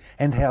 nursing,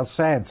 and health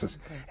sciences.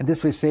 Okay. And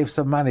this way save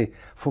some money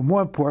for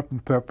more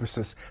important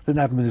purposes than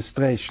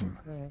administration.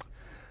 Right.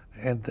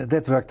 And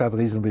that worked out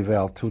reasonably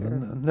well, too. Sure.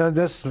 The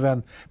nurses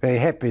weren't very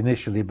happy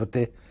initially, but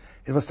it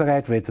was the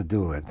right way to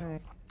do it.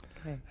 Right.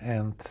 Okay.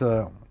 And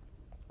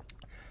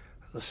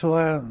so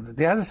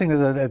the other thing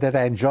that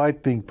I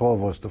enjoyed being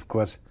provost, of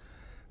course,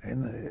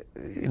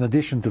 in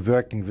addition to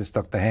working with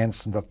Dr.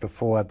 Hansen, Dr.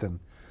 Ford,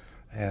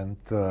 and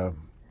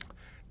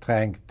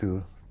trying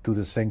to do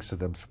the things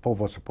that I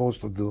was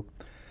supposed to do,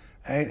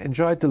 I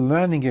enjoyed the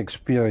learning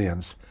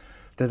experience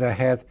that I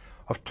had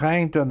of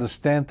trying to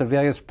understand the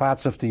various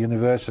parts of the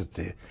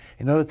university.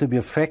 In order to be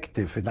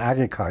effective in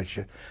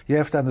agriculture, you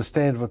have to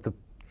understand what the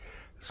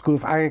School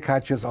of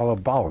Agriculture is all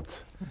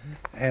about.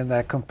 And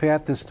I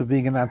compared this to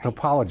being an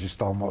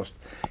anthropologist almost.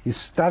 You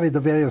study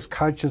the various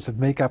cultures that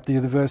make up the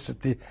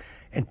university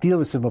and deal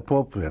with them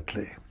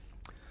appropriately.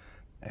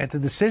 And the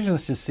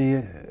decisions you see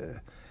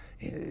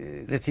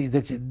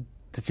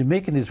that you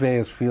make in these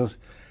various fields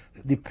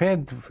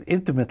depend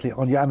intimately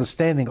on your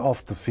understanding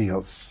of the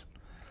fields.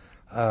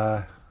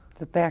 The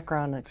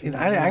background that you in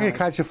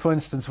agriculture, for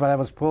instance, when I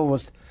was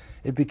provost,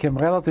 it became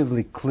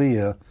relatively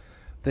clear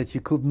that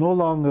you could no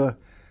longer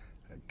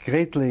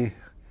greatly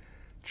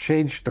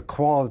change the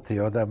quality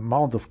or the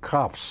amount of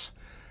crops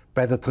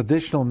by the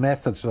traditional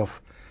methods of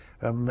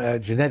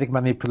genetic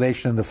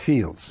manipulation in the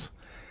fields.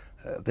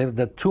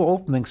 The two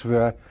openings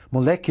were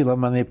molecular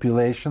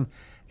manipulation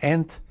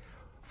and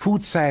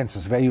food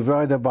sciences, where you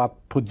worried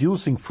about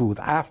producing food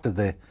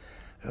after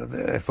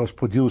it was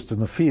produced in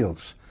the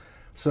fields.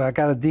 So I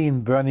got a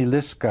dean, Bernie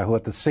Liska, who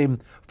had the same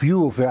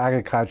view of where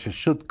agriculture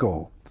should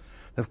go.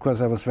 And of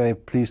course, I was very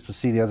pleased to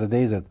see the other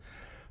day that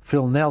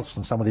Phil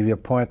Nelson, somebody we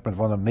appointed,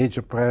 won a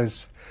major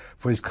prize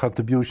for his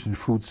contribution in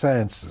food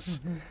sciences.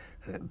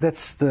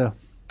 That's the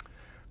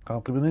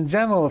contribution. In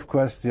general, of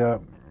course,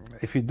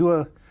 if you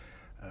do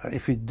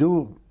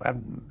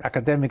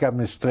academic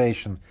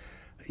administration,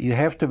 you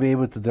have to be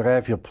able to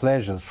derive your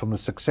pleasures from the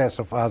success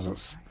of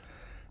others.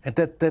 And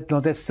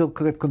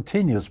that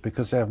continues,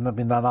 because I have not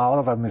been done out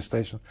of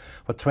administration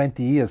for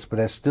 20 years, but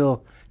I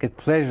still get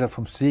pleasure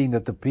from seeing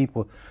that the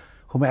people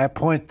whom I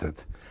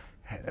appointed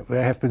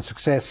have been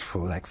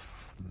successful, like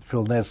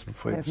Phil Nelson,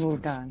 for instance.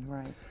 Moved on,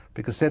 right.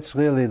 Because that's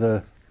really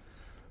the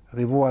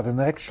reward.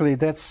 And actually,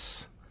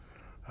 that's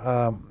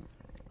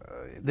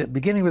the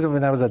beginning was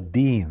when I was a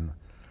dean.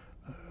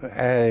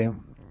 I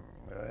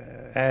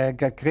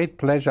got great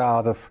pleasure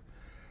out of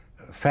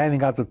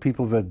finding out what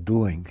people were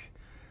doing.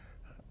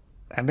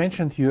 I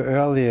mentioned to you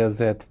earlier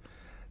that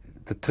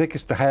the trick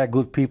is to hire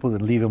good people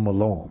and leave them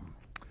alone.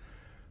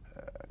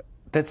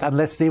 That's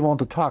unless they want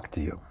to talk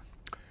to you.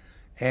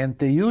 And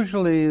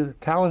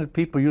talented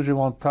people usually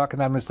won't talk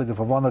in administrative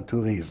for one or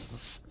two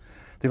reasons.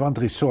 They want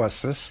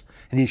resources,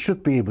 and you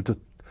should be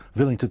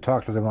willing to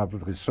talk to them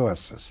about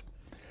resources.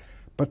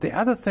 But the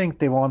other thing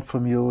they want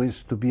from you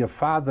is to be a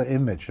father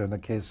image, in the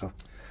case of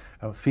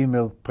a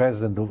female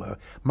president, a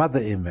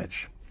mother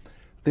image.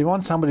 They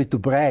want somebody to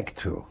brag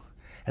to.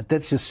 And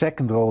that's your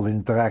second role in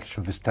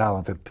interaction with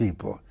talented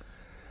people.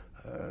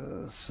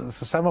 So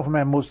some of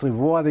my most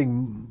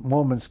rewarding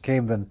moments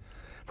came when,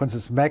 for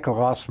instance, Michael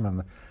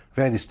Rossman,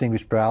 very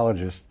distinguished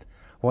biologist,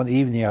 one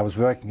evening I was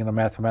working in a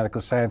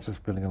mathematical sciences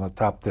building on the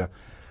top there,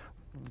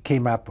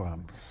 came up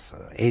around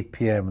 8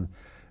 p.m.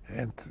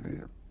 and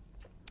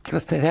he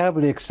was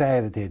terribly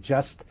excited. He had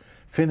just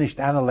finished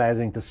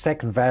analyzing the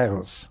second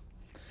virus.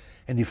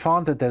 And he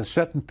found that there are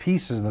certain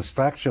pieces in the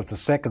structure of the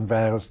second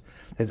virus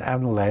that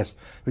analyzed,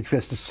 which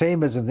was the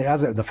same as in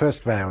the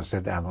first virus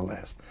that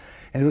analyzed.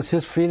 And it was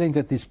his feeling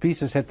that these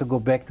pieces had to go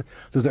back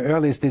to the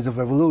earliest days of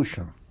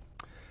evolution.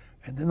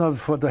 And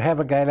to have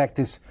a guy like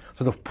this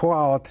sort of pour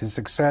out his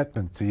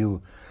excitement to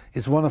you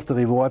is one of the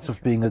rewards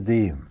of being a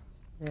dean.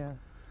 Yeah,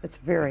 it's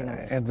very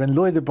nice. And when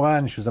Louis de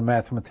Branche, who's a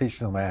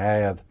mathematician whom I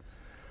hired,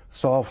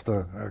 solved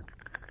a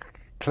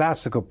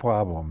classical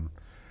problem,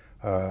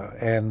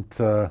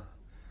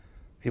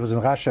 he was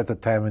in Russia at the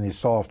time when he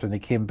solved, and he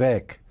came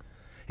back.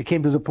 He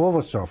came to the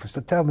provost's office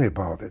to tell me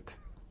about it.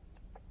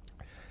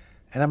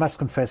 And I must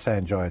confess I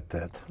enjoyed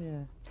that.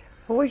 Yeah.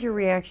 What was your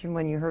reaction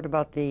when you heard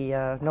about the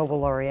Nobel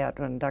laureate,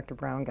 when Dr.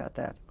 Brown got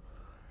that?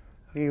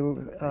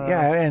 Yeah,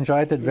 I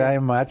enjoyed it very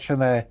much,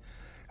 and I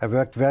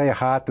worked very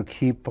hard to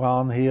keep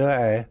Brown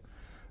here.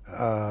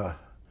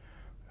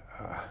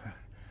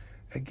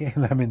 It's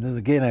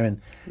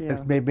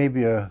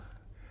maybe a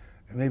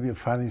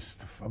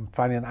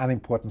funny and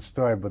unimportant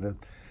story, but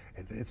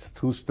it's a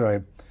true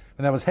story.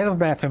 when I was head of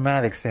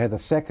mathematics, I had a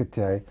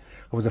secretary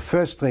who was a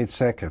first-rate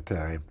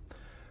secretary.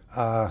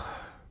 But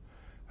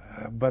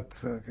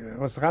it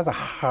was rather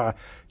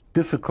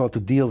difficult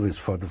to deal with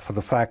for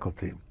the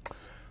faculty.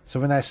 So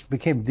when I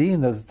became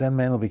dean, the then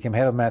man who became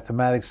head of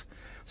mathematics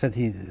said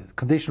the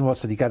condition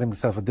was that he got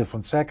himself a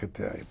different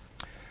secretary.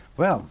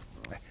 Well,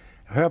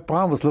 Herb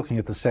Brown was looking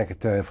at the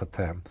secretary for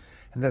time,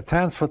 and I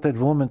transferred that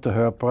woman to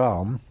Herb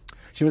Brown.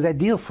 She was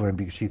ideal for him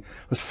because she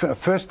was a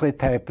first-rate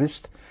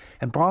typist,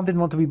 and Brown didn't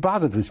want to be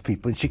bothered with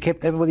people, and she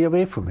kept everybody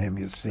away from him,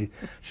 you see.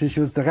 She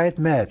was the right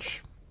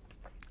match.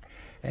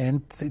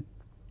 And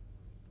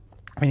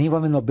when he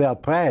won the Nobel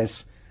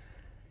Prize,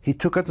 he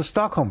took her to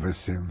Stockholm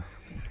with him.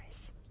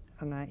 Nice.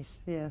 Oh, nice,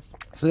 yes.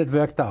 So that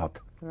worked out.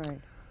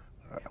 Right.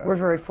 We're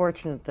very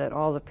fortunate that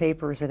all the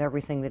papers and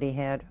everything that he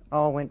had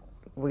all went.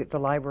 The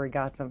library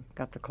got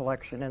the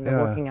collection, and they're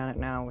working on it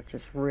now, which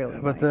is really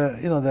nice.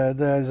 But you know,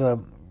 there's a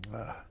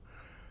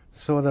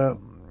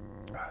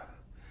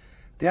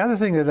the other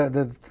thing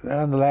that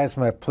underlies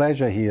my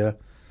pleasure here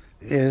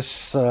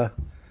is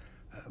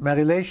my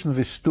relation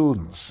with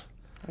students.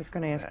 I was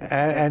going to ask you.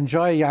 I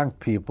enjoy young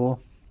people.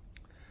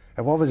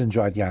 I've always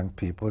enjoyed young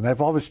people, and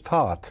I've always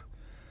taught.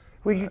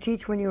 Would you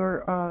teach when you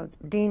were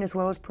dean as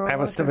well as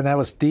provost? When I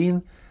was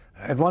dean,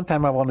 at one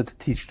time I wanted to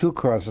teach 2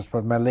 courses,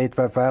 but my late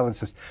wife Violet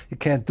says, you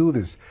can't do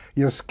this.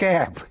 You're a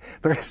scab.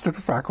 The rest of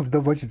the faculty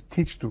don't want you to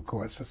teach 2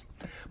 courses.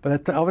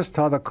 But I always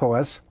taught a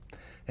course,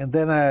 and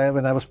then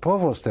when I was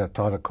provost, I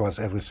taught a course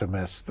every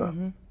semester.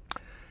 Mm-hmm.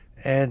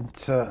 And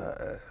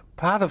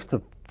part of the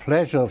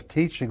pleasure of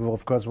teaching,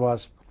 of course,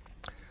 was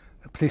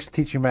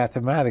teaching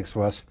mathematics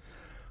was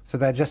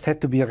that I just had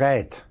to be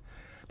right.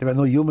 There were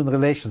no human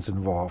relations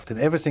involved. And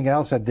everything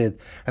else I did,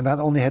 I not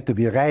only had to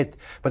be right,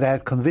 but I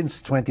had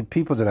convinced 20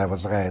 people that I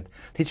was right.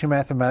 Teaching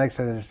mathematics,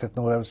 I just didn't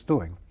know what I was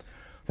doing.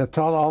 So I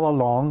taught all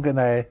along,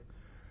 and I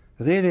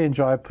really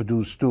enjoy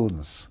Purdue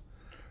students.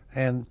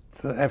 And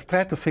I've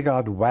tried to figure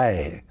out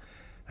why.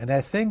 And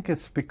I think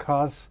it's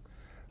because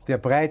they're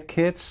bright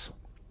kids,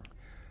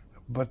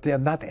 but they're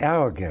not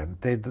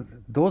arrogant.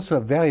 Those who are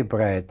very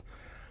bright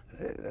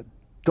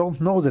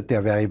don't know that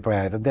they're very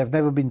bright, and they've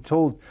never been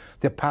told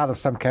they're part of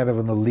some kind of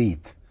an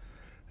elite.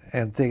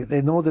 And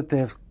they know that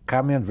they've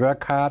come in and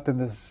work hard, and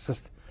it's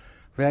just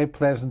very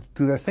pleasant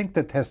to do. I think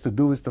that has to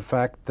do with the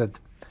fact that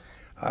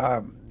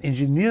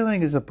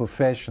engineering is a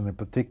profession in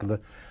particular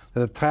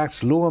that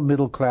attracts lower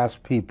middle class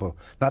people,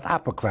 not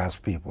upper class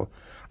people.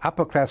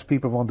 Upper class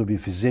people want to be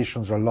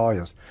physicians or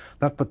lawyers,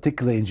 not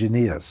particularly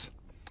engineers.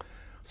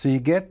 So you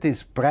get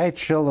these bright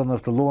children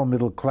of the lower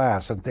middle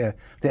class, and they're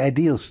the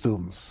ideal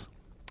students.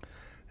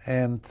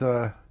 And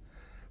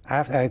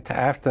after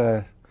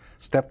I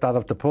stepped out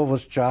of the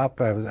provost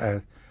job,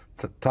 I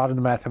taught in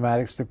the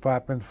mathematics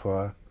department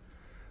for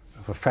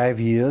 5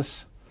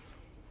 years.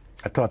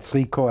 I taught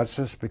 3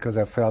 courses because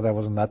I felt I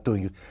was not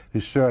doing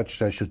research,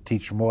 so I should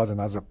teach more than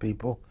other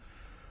people.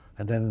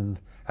 And then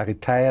I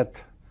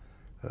retired.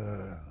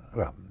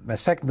 Well, my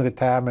second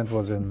retirement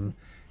was in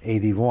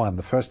 '81.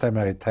 The first time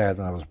I retired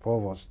when I was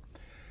provost.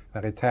 I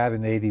retired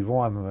in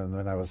 '81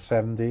 when I was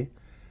 70,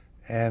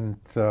 and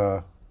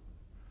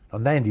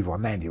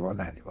 91.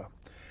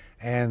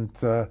 And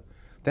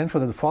then for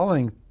the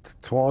following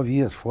 12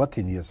 years,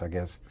 14 years, I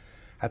guess,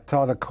 I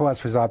taught a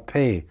course without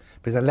pay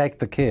because I liked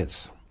the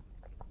kids.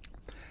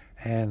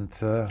 And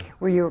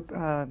were you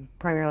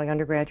primarily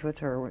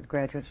undergraduates or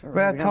graduates? Or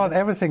well, I taught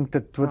everything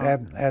that would.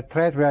 I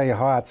tried very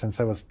hard since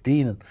I was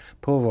dean and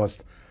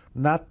provost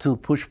not to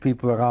push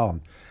people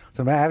around.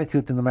 So my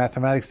attitude in the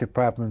mathematics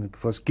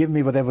department was, give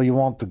me whatever you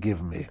want to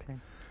give me. Okay.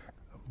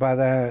 But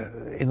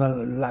in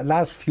the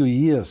last few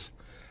years,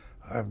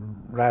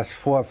 last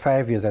 4 or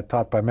 5 years, I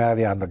taught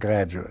primarily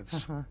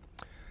undergraduates,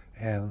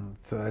 and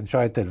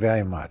enjoyed that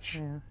very much.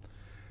 Yeah.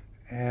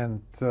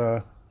 And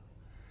I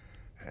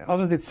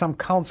also did some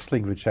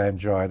counseling, which I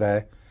enjoyed.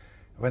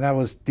 When I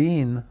was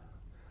dean,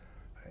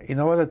 in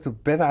order to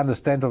better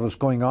understand what was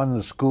going on in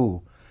the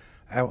school,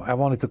 I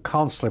wanted to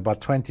counsel about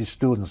 20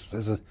 students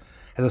as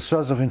a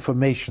source of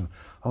information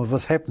on what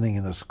was happening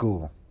in the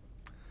school.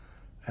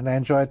 And I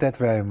enjoyed that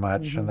very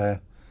much, and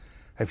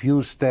I've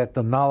used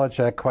the knowledge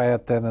I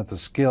acquired then and the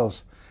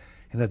skills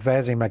in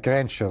advising my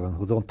grandchildren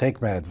who don't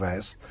take my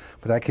advice,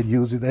 but I can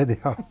use it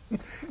anyhow.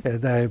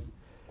 And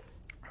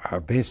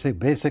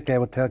basically I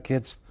would tell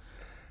kids,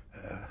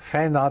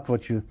 find out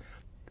what you...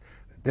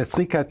 There's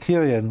 3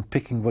 criteria in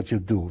picking what you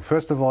do.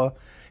 First of all,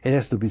 it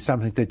has to be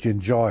something that you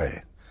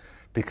enjoy,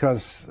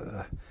 because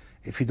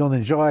if you don't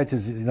enjoy it,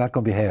 you're not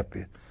going to be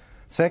happy.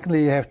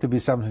 Secondly, you have to be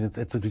something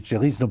at which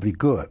you're reasonably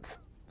good.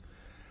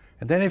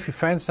 And then if you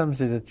find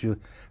something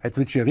at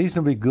which you're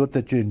reasonably good,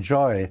 that you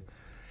enjoy,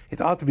 it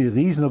ought to be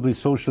reasonably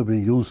socially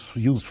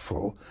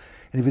useful.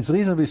 And if it's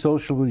reasonably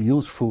socially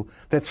useful,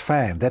 that's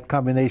fine. That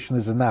combination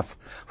is enough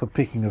for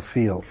picking a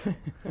field.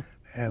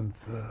 And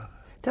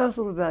tell us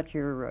a little about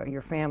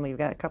your family. You've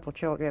got a couple of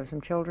children. You have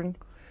some children?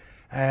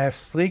 I have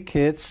 3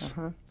 kids,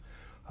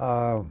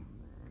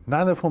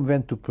 none of whom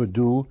went to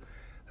Purdue,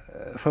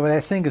 for what I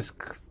think is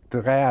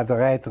the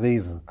right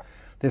reason.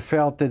 they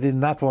felt they did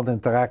not want to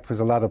interact with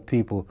a lot of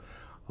people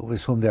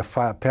with whom their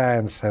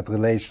parents had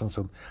relations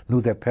and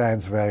knew their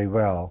parents very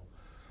well.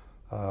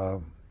 I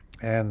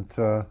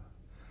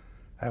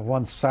have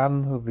one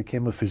son who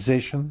became a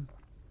physician,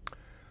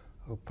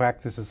 who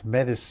practices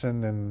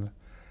medicine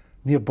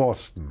near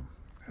Boston.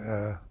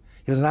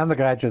 He was an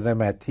undergraduate at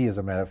MIT, as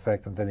a matter of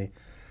fact, and then he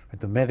went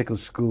to medical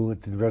school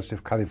at the University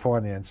of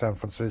California in San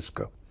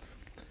Francisco.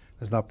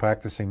 He's now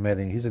practicing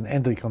medicine. He's an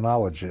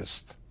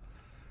endocrinologist.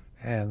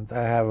 And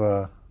I have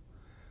a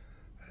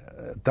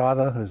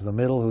daughter who's in the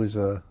middle,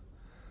 who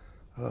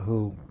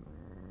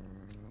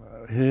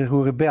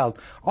rebelled.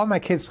 All my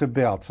kids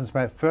rebelled. Since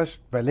my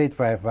late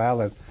wife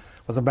Violet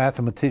was a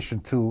mathematician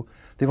too,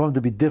 they wanted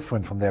to be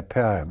different from their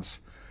parents.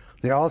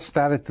 They all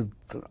started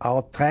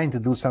trying to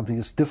do something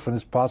as different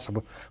as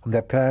possible from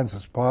their parents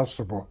as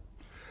possible.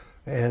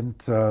 And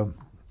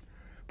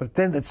but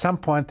then at some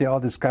point they all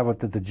discovered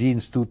that the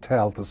genes do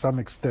tell to some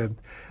extent,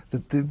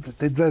 that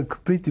they were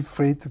completely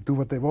free to do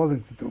what they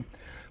wanted to do.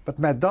 But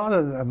my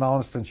daughter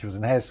announced when she was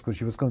in high school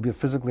she was going to be a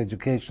physical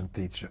education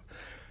teacher.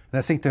 And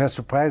I think to her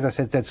surprise I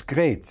said, that's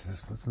great.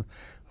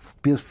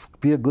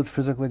 Be a good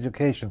physical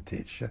education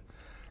teacher.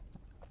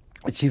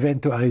 And she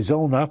went to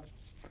Arizona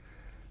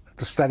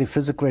to study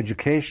physical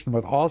education,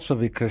 but also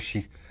because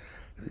it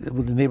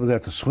would enable her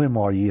to swim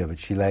all year,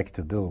 which she liked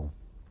to do.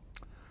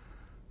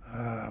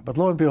 But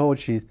lo and behold,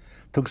 she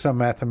took some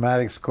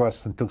mathematics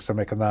courses and took some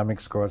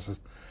economics courses.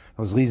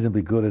 I was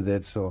reasonably good at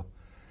it, so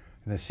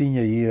in her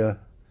senior year,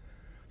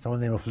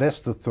 someone named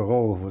Lester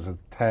Thoreau, who was at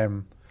the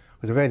time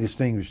was a very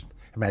distinguished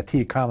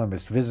MIT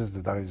economist,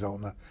 visited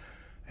Arizona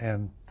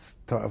and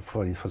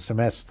for a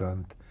semester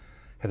and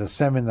had a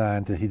seminar,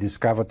 and he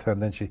discovered her,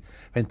 and then she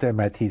went to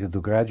MIT to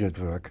do graduate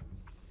work.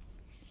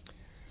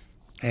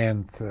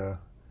 And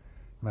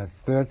my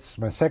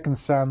second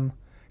son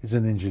is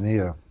an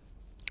engineer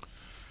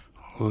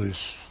who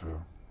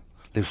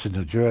lives in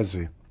New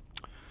Jersey.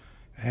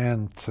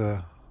 And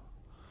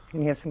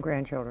you have some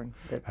grandchildren?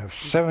 I have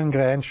 7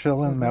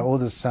 grandchildren. My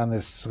oldest son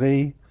is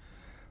 3.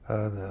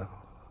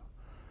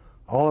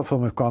 All of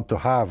them have gone to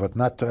Harvard,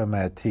 not to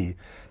MIT,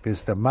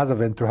 because their mother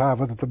went to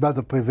Harvard and the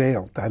mother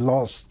prevailed. I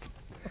lost.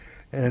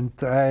 And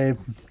then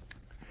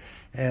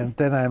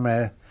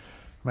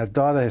my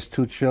daughter has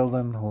 2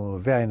 children who are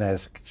very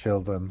nice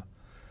children.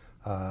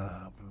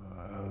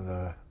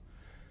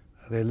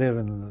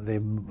 They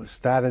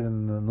started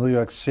in New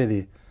York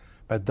City.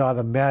 My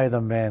daughter married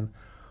a man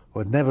who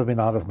had never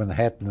been out of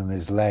Manhattan in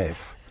his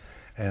life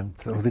and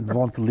who didn't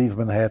want to leave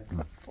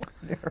Manhattan.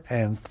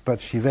 But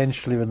she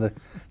eventually, when the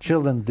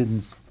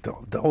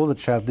older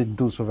child didn't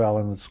do so well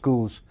in the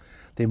schools,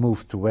 they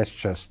moved to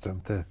Westchester.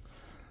 And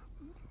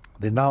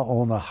they now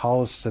own a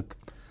house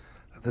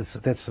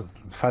that's a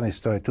funny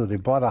story too. They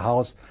bought a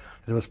house.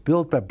 It was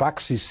built by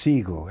Bugsy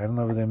Siegel. I don't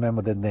know if you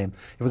remember that name.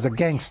 It was a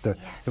gangster.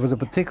 It was a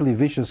particularly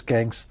vicious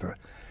gangster.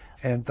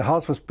 And the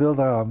house was built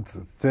around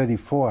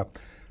 34,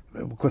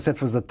 because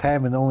that was the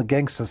time when only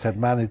gangsters had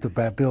money to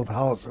build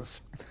houses.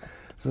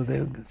 So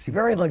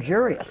very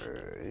luxurious.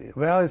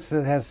 Well, it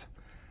has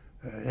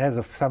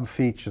some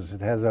features.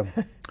 There's a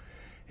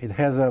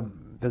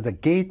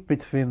gate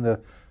between the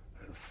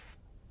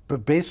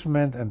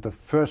basement and the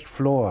first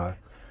floor,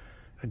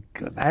 an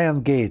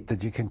iron gate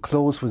that you can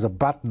close with a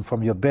button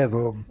from your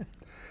bedroom,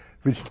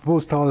 which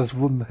most houses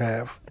wouldn't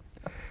have.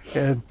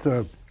 And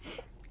for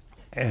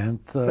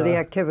the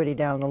activity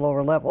down the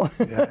lower level.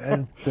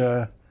 Yeah,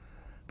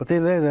 but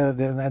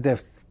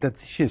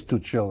she has 2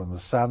 children. A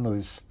son who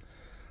is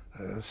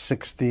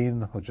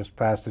 16, who just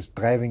passed his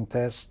driving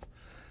test,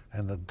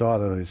 and a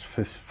daughter who is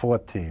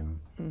 14.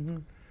 Mm-hmm.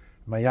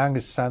 My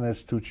youngest son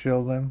has 2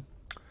 children.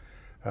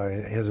 He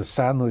has a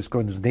son who is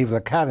going to the Naval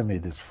Academy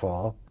this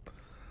fall.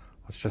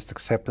 Was just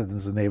accepted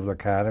into the Naval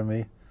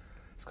Academy.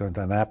 He's going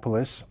to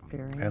Annapolis.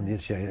 And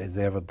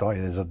they have a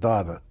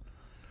daughter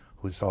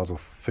who is also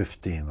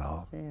 15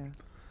 now. Yeah.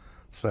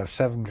 So I have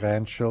 7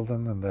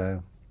 grandchildren,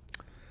 and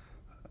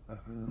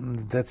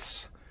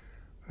that's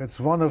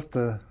one of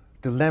the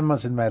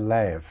dilemmas in my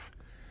life.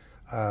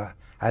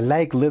 I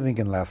like living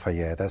in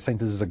Lafayette. I think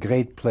this is a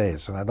great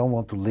place, and I don't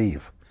want to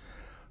leave.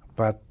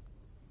 But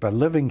by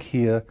living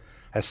here,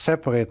 I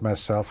separate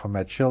myself from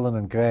my children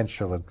and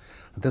grandchildren.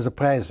 And there's a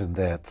price in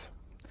that.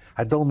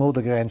 I don't know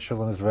the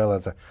grandchildren as well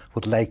as I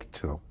would like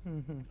to.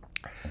 Mm-hmm.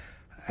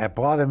 I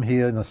brought them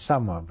here in the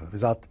summer,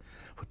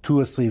 for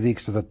 2 or 3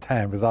 weeks at a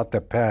time, without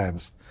their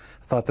parents.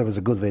 I thought that was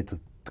a good way to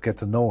get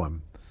to know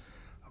them.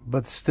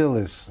 But still,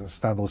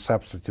 it's not no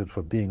substitute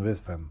for being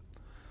with them.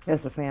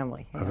 As a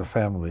family. As a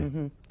family.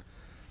 Mm-hmm.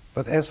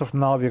 But as of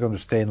now, we're going to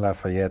stay in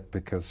Lafayette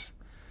because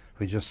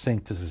we just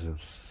think this is a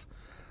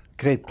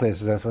great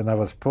place. When I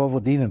was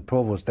dean and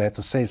provost, I had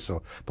to say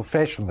so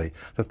professionally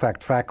to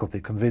attract faculty,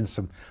 convince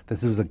them that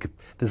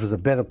this was a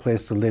better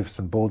place to live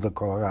than Boulder,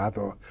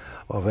 Colorado,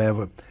 or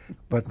wherever.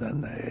 But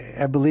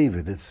I believe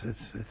it. It's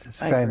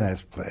a very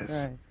nice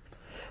place.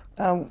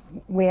 Right.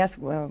 We asked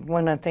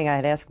one thing I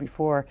had asked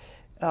before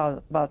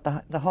about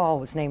the hall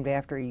was named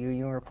after you.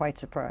 You were quite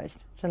surprised.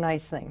 It's a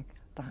nice thing.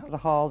 The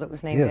hall that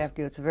was named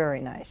after you. It's very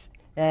nice.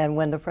 And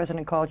when the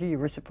president called you, you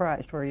were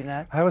surprised, were you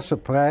not? I was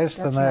surprised.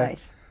 That's and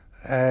nice.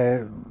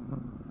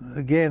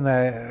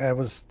 I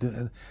was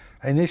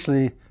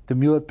initially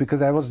demurred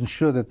because I wasn't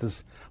sure that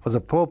this was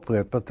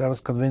appropriate, but I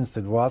was convinced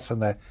it was,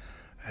 and I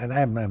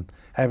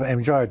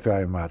enjoy it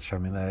very much. I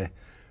mean,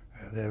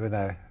 when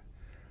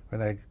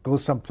I go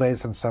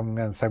someplace and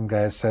some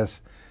guy says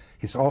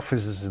his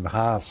office is in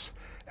Haas,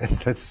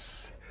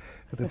 that's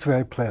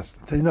very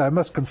pleasant. You know, I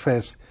must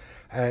confess,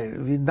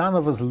 none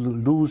of us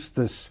lose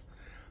this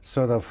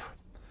sort of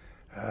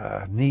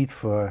need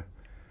for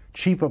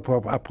cheap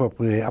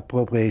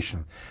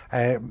appropriation.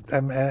 I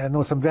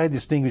know some very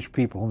distinguished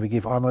people whom we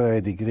give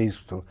honorary degrees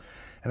to.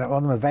 And I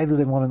wonder, why do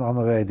they want an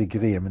honorary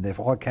degree? I mean, they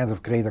have all kinds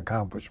of great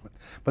accomplishment.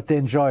 But they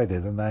enjoyed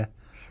it, and I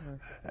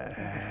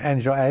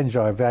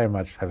enjoy very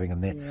much having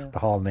the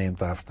hall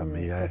named after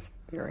me. That's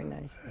very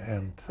nice.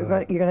 And you're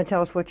going to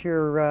tell us what's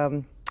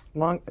your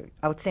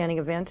outstanding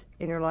event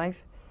in your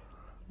life?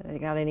 You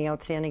got any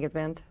outstanding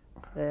event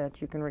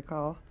that you can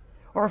recall?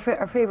 Or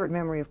a favorite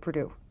memory of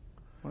Purdue?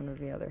 One or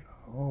the other.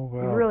 Oh,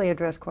 well. You really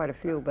addressed quite a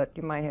few, but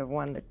you might have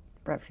one that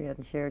perhaps you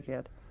hadn't shared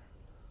yet.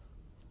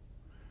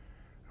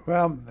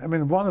 Well, I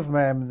mean, one of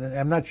my,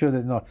 I'm not sure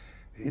that, no,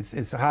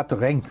 it's hard to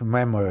rank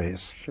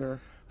memories.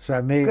 Sure. So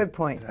I may, good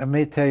point. I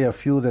may tell you a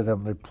few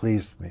that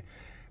pleased me.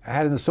 I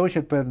had an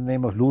associate by the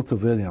name of Luther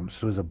Williams,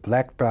 who was a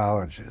black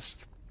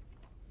biologist.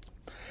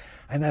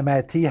 And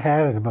MIT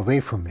hired him away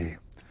from me,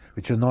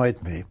 which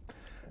annoyed me.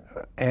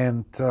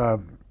 And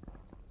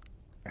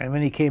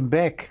when he came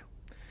back,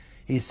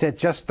 he said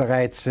just the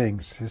right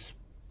things. He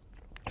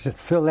said,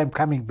 Phil, I'm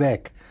coming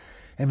back.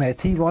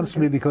 MIT wants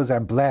me because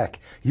I'm black.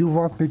 You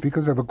want me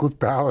because I'm a good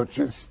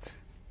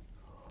biologist.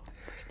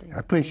 I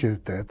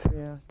appreciate that.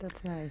 Yeah,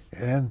 that's nice.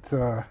 And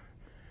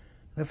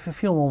a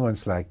few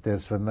moments like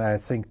this when I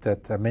think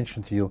that I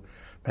mentioned to you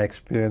my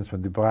experience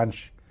when the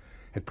branch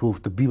had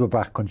proved the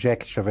Bieberbach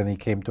conjecture when he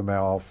came to my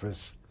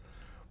office.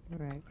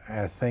 Right.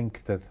 I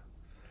think that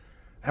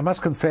I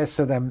must confess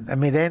that I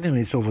made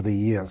enemies over the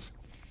years.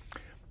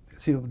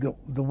 See,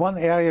 the one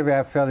area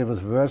where I felt it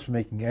was worth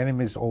making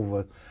enemies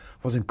over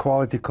was in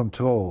quality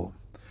control.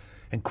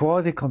 In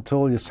quality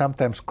control, you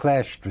sometimes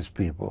clashed with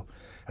people.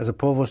 As a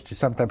provost, you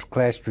sometimes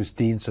clashed with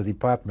deans or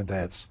department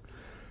heads.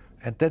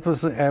 And that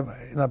was,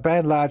 by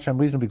and large, I'm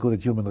reasonably good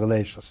at human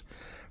relations.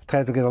 I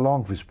try to get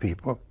along with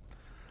people.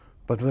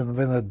 But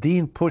when a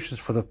dean pushes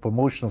for the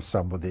promotion of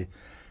somebody,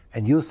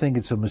 and you think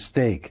it's a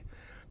mistake,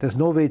 there's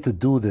no way to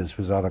do this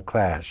without a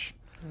clash.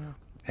 Yeah.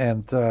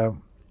 And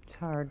it's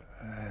hard.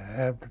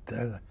 I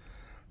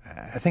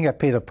think I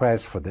paid a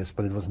price for this,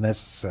 but it was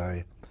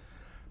necessary.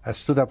 I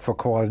stood up for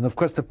quality. And of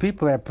course, the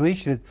people I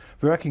appreciated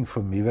working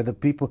for me were the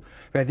people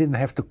where I didn't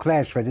have to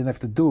clash, where I didn't have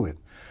to do it.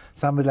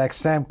 Somebody like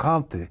Sam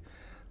Conte,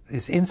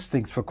 his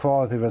instincts for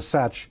quality were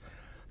such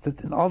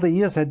that in all the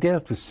years I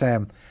dealt with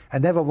Sam, I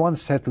never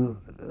once had to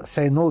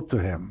say no to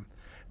him.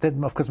 That,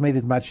 of course, made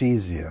it much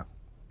easier.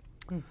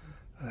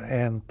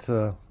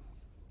 Mm-hmm.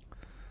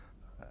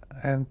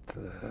 And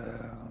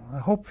I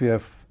hope we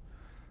have.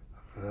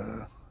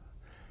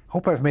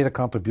 Hope I've made a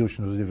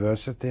contribution to the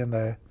university,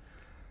 and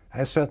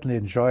I certainly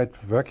enjoyed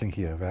working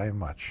here very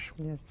much.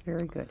 Yes,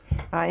 very good.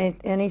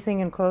 Anything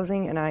in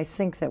closing? And I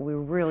think that we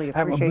really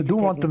appreciate I do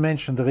want to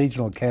mention the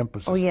regional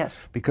campuses. Oh,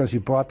 yes. Because you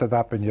brought that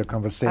up in your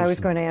conversation. I was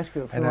going to ask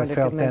you if you wanted to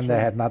mention. And I felt then they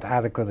had not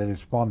adequately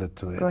responded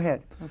to it. Go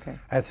ahead. Okay.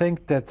 I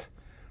think that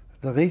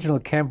the regional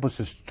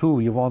campuses,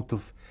 too, you want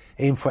to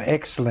aim for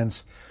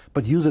excellence,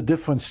 but use a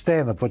different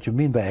standard, what you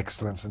mean by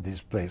excellence in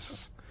these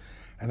places.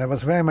 And I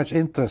was very much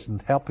interested in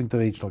helping the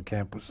regional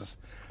campuses.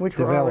 Which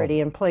were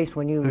already in place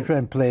when you... Which were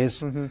in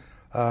place. Mm-hmm.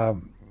 I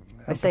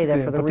say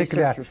that for the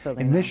researchers. So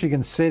in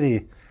Michigan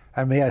City,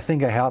 I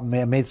think I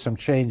made some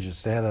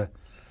changes. They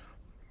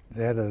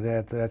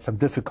had some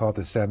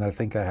difficulties there, and I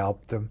think I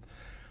helped them.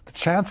 The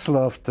chancellor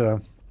of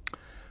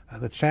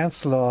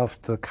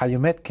the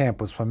Calumet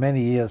campus for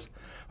many years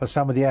was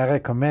somebody I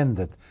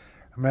recommended.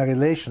 My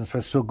relations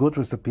were so good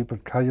with the people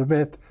at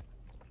Calumet.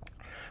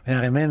 And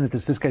I remember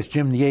this guy's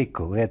Jim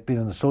Nyeko, who had been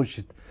an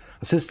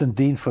assistant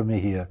dean for me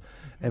here.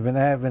 And when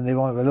they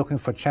were looking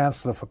for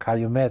chancellor for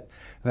Calumet,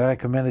 and I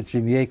recommended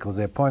Jim Nyeko,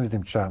 they appointed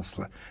him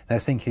chancellor. And I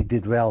think he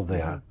did well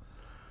there. Mm-hmm.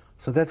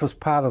 So that was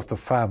part of the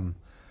fun.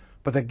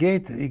 But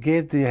again,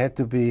 you had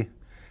to be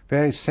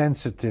very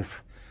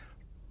sensitive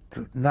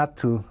not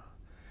to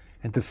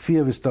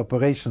interfere with the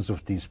operations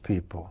of these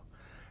people.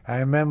 I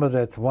remember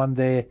that one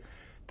day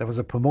there was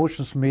a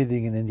promotions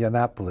meeting in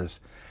Indianapolis,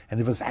 and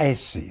it was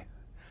icy.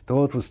 The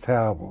road was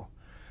terrible.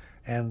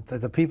 And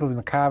the people in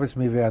the car with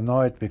me were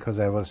annoyed because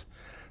I was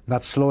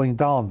not slowing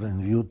down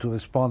in view to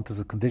respond to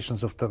the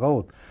conditions of the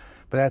road.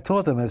 But I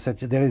told them, I said,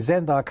 the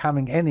resent are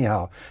coming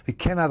anyhow. We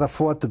cannot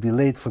afford to be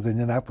late for the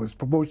Indianapolis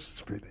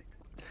promotions meeting.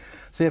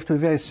 So you have to be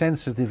very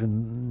sensitive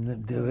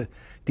in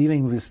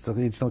dealing with the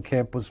regional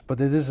campus, but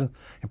it is an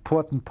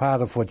important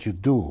part of what you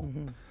do.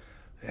 Mm-hmm.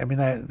 I mean,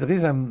 the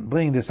reason I'm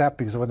bringing this up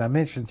is when I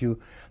mentioned to you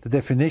the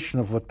definition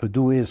of what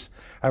Purdue is,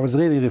 I was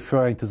really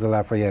referring to the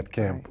Lafayette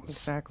campus. Right,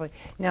 exactly.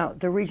 Now,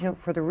 the regional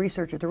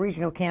research at the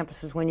regional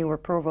campuses, when you were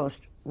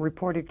provost,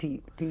 reported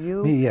to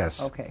you? Me,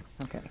 yes. Okay,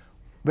 okay.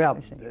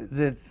 Well,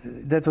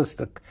 that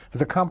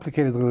was a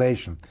complicated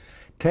relation.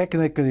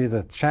 Technically,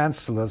 the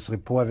chancellors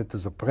reported to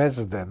the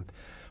president,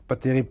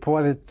 but they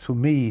reported to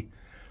me,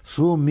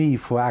 through me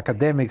for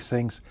academic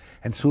things,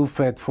 and through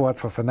Fred Ford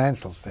for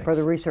financial things. For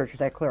the research,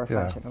 that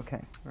clarifies Yeah. it.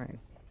 Okay, right.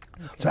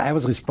 Okay. So I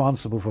was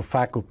responsible for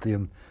faculty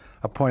and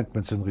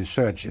appointments in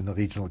research in the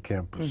regional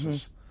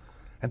campuses.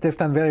 And they've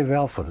done very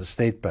well for the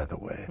state, by the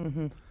way.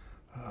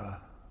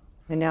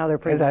 And now they're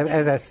pretty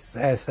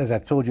As I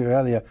told you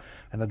earlier,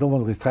 and I don't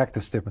want to retract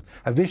this statement,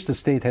 I wish the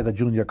state had a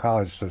junior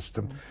college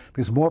system,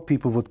 because more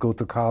people would go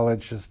to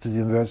colleges, to the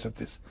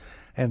universities,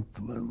 and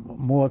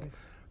more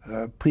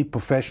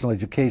pre-professional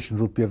education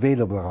would be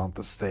available around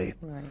the state.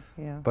 Right,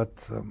 yeah.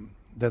 But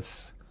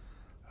that's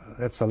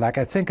a lack.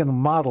 I think a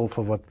model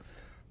for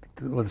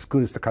what's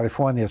good is the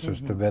California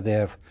system, where they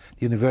have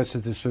the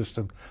university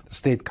system, the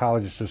state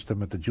college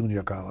system, and the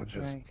junior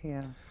colleges. Right,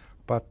 yeah.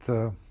 But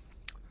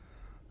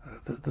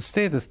the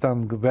state has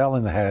done well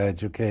in higher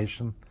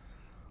education.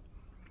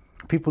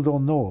 People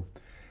don't know.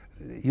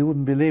 You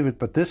wouldn't believe it,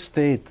 but this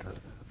state,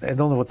 I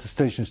don't know what the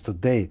situation is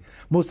today.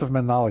 Most of my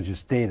knowledge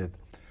is dated.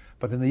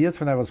 But in the years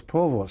when I was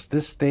provost,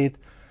 this state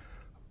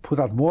put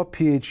out more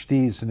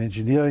PhDs in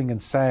engineering and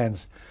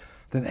science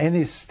than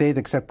any state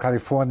except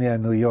California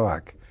and New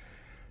York.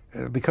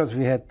 Because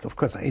we had, of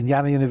course,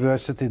 Indiana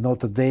University,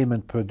 Notre Dame,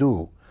 and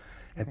Purdue.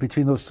 And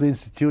between those three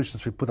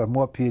institutions, we put out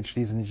more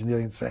PhDs in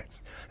engineering and science.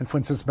 And for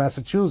instance,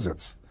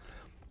 Massachusetts.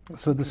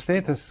 So the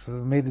state has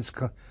made its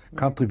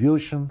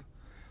contribution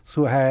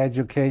through higher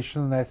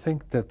education. And I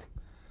think that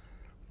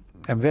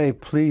I'm very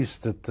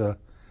pleased that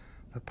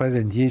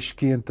President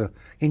Yishki and the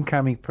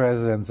incoming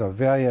presidents are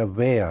very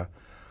aware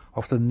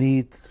of the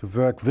need to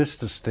work with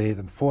the state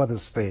and for the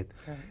state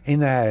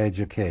in higher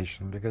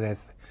education.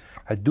 Because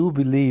I do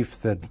believe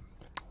that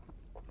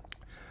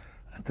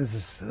this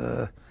is,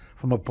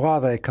 from a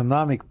broader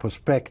economic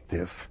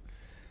perspective,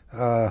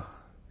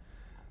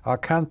 our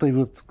country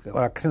would,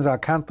 since our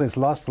country has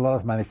lost a lot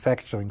of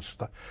manufacturing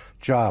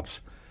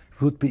jobs,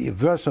 it would be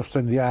worse off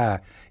than we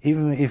are,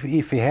 even if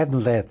we hadn't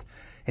led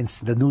in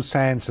the new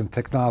science and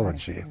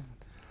technology. Right.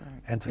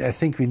 And I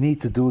think we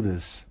need to do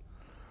this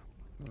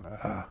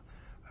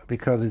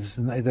because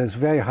it is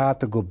very hard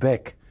to go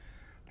back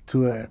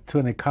to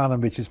an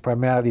economy which is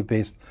primarily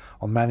based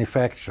on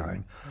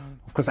manufacturing.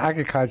 Of course,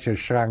 agriculture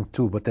shrunk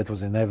too, but that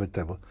was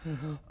inevitable.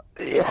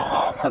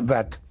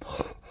 But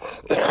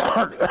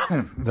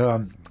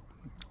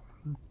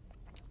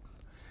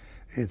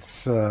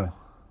it's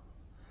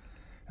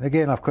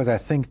again, of course, I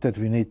think that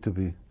we need to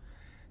be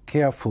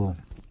careful.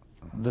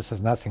 This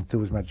has nothing to do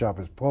with my job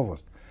as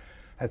provost.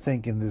 I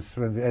think in this,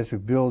 as we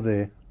build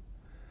a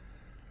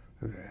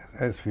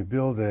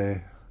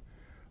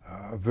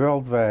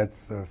worldwide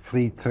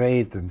free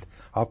trade and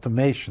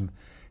automation,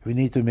 we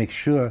need to make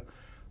sure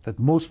that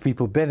most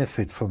people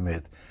benefit from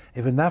it.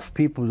 If enough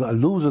people are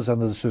losers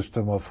under the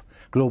system of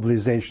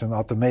globalization and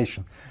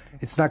automation,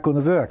 it's not going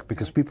to work,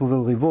 because people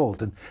will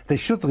revolt, and they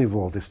should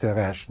revolt if they're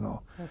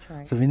rational. That's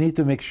right. So we need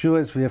to make sure,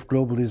 as we have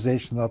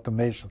globalization and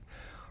automation,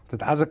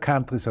 that other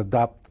countries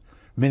adopt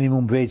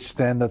minimum wage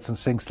standards and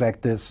things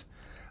like this,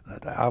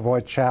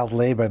 avoid child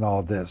labor and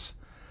all this.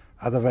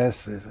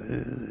 Otherwise,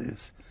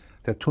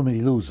 there are too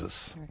many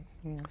losers. Right,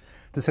 yeah.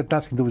 This had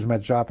nothing to do with my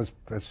job as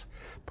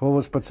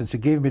provost, but since you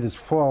gave me this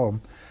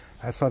forum,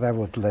 I thought I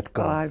would let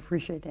go. Oh, I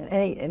appreciate that.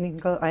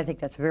 I think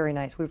that's very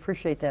nice. We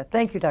appreciate that.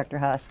 Thank you, Dr.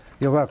 Haas.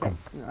 You're welcome.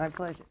 My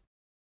pleasure.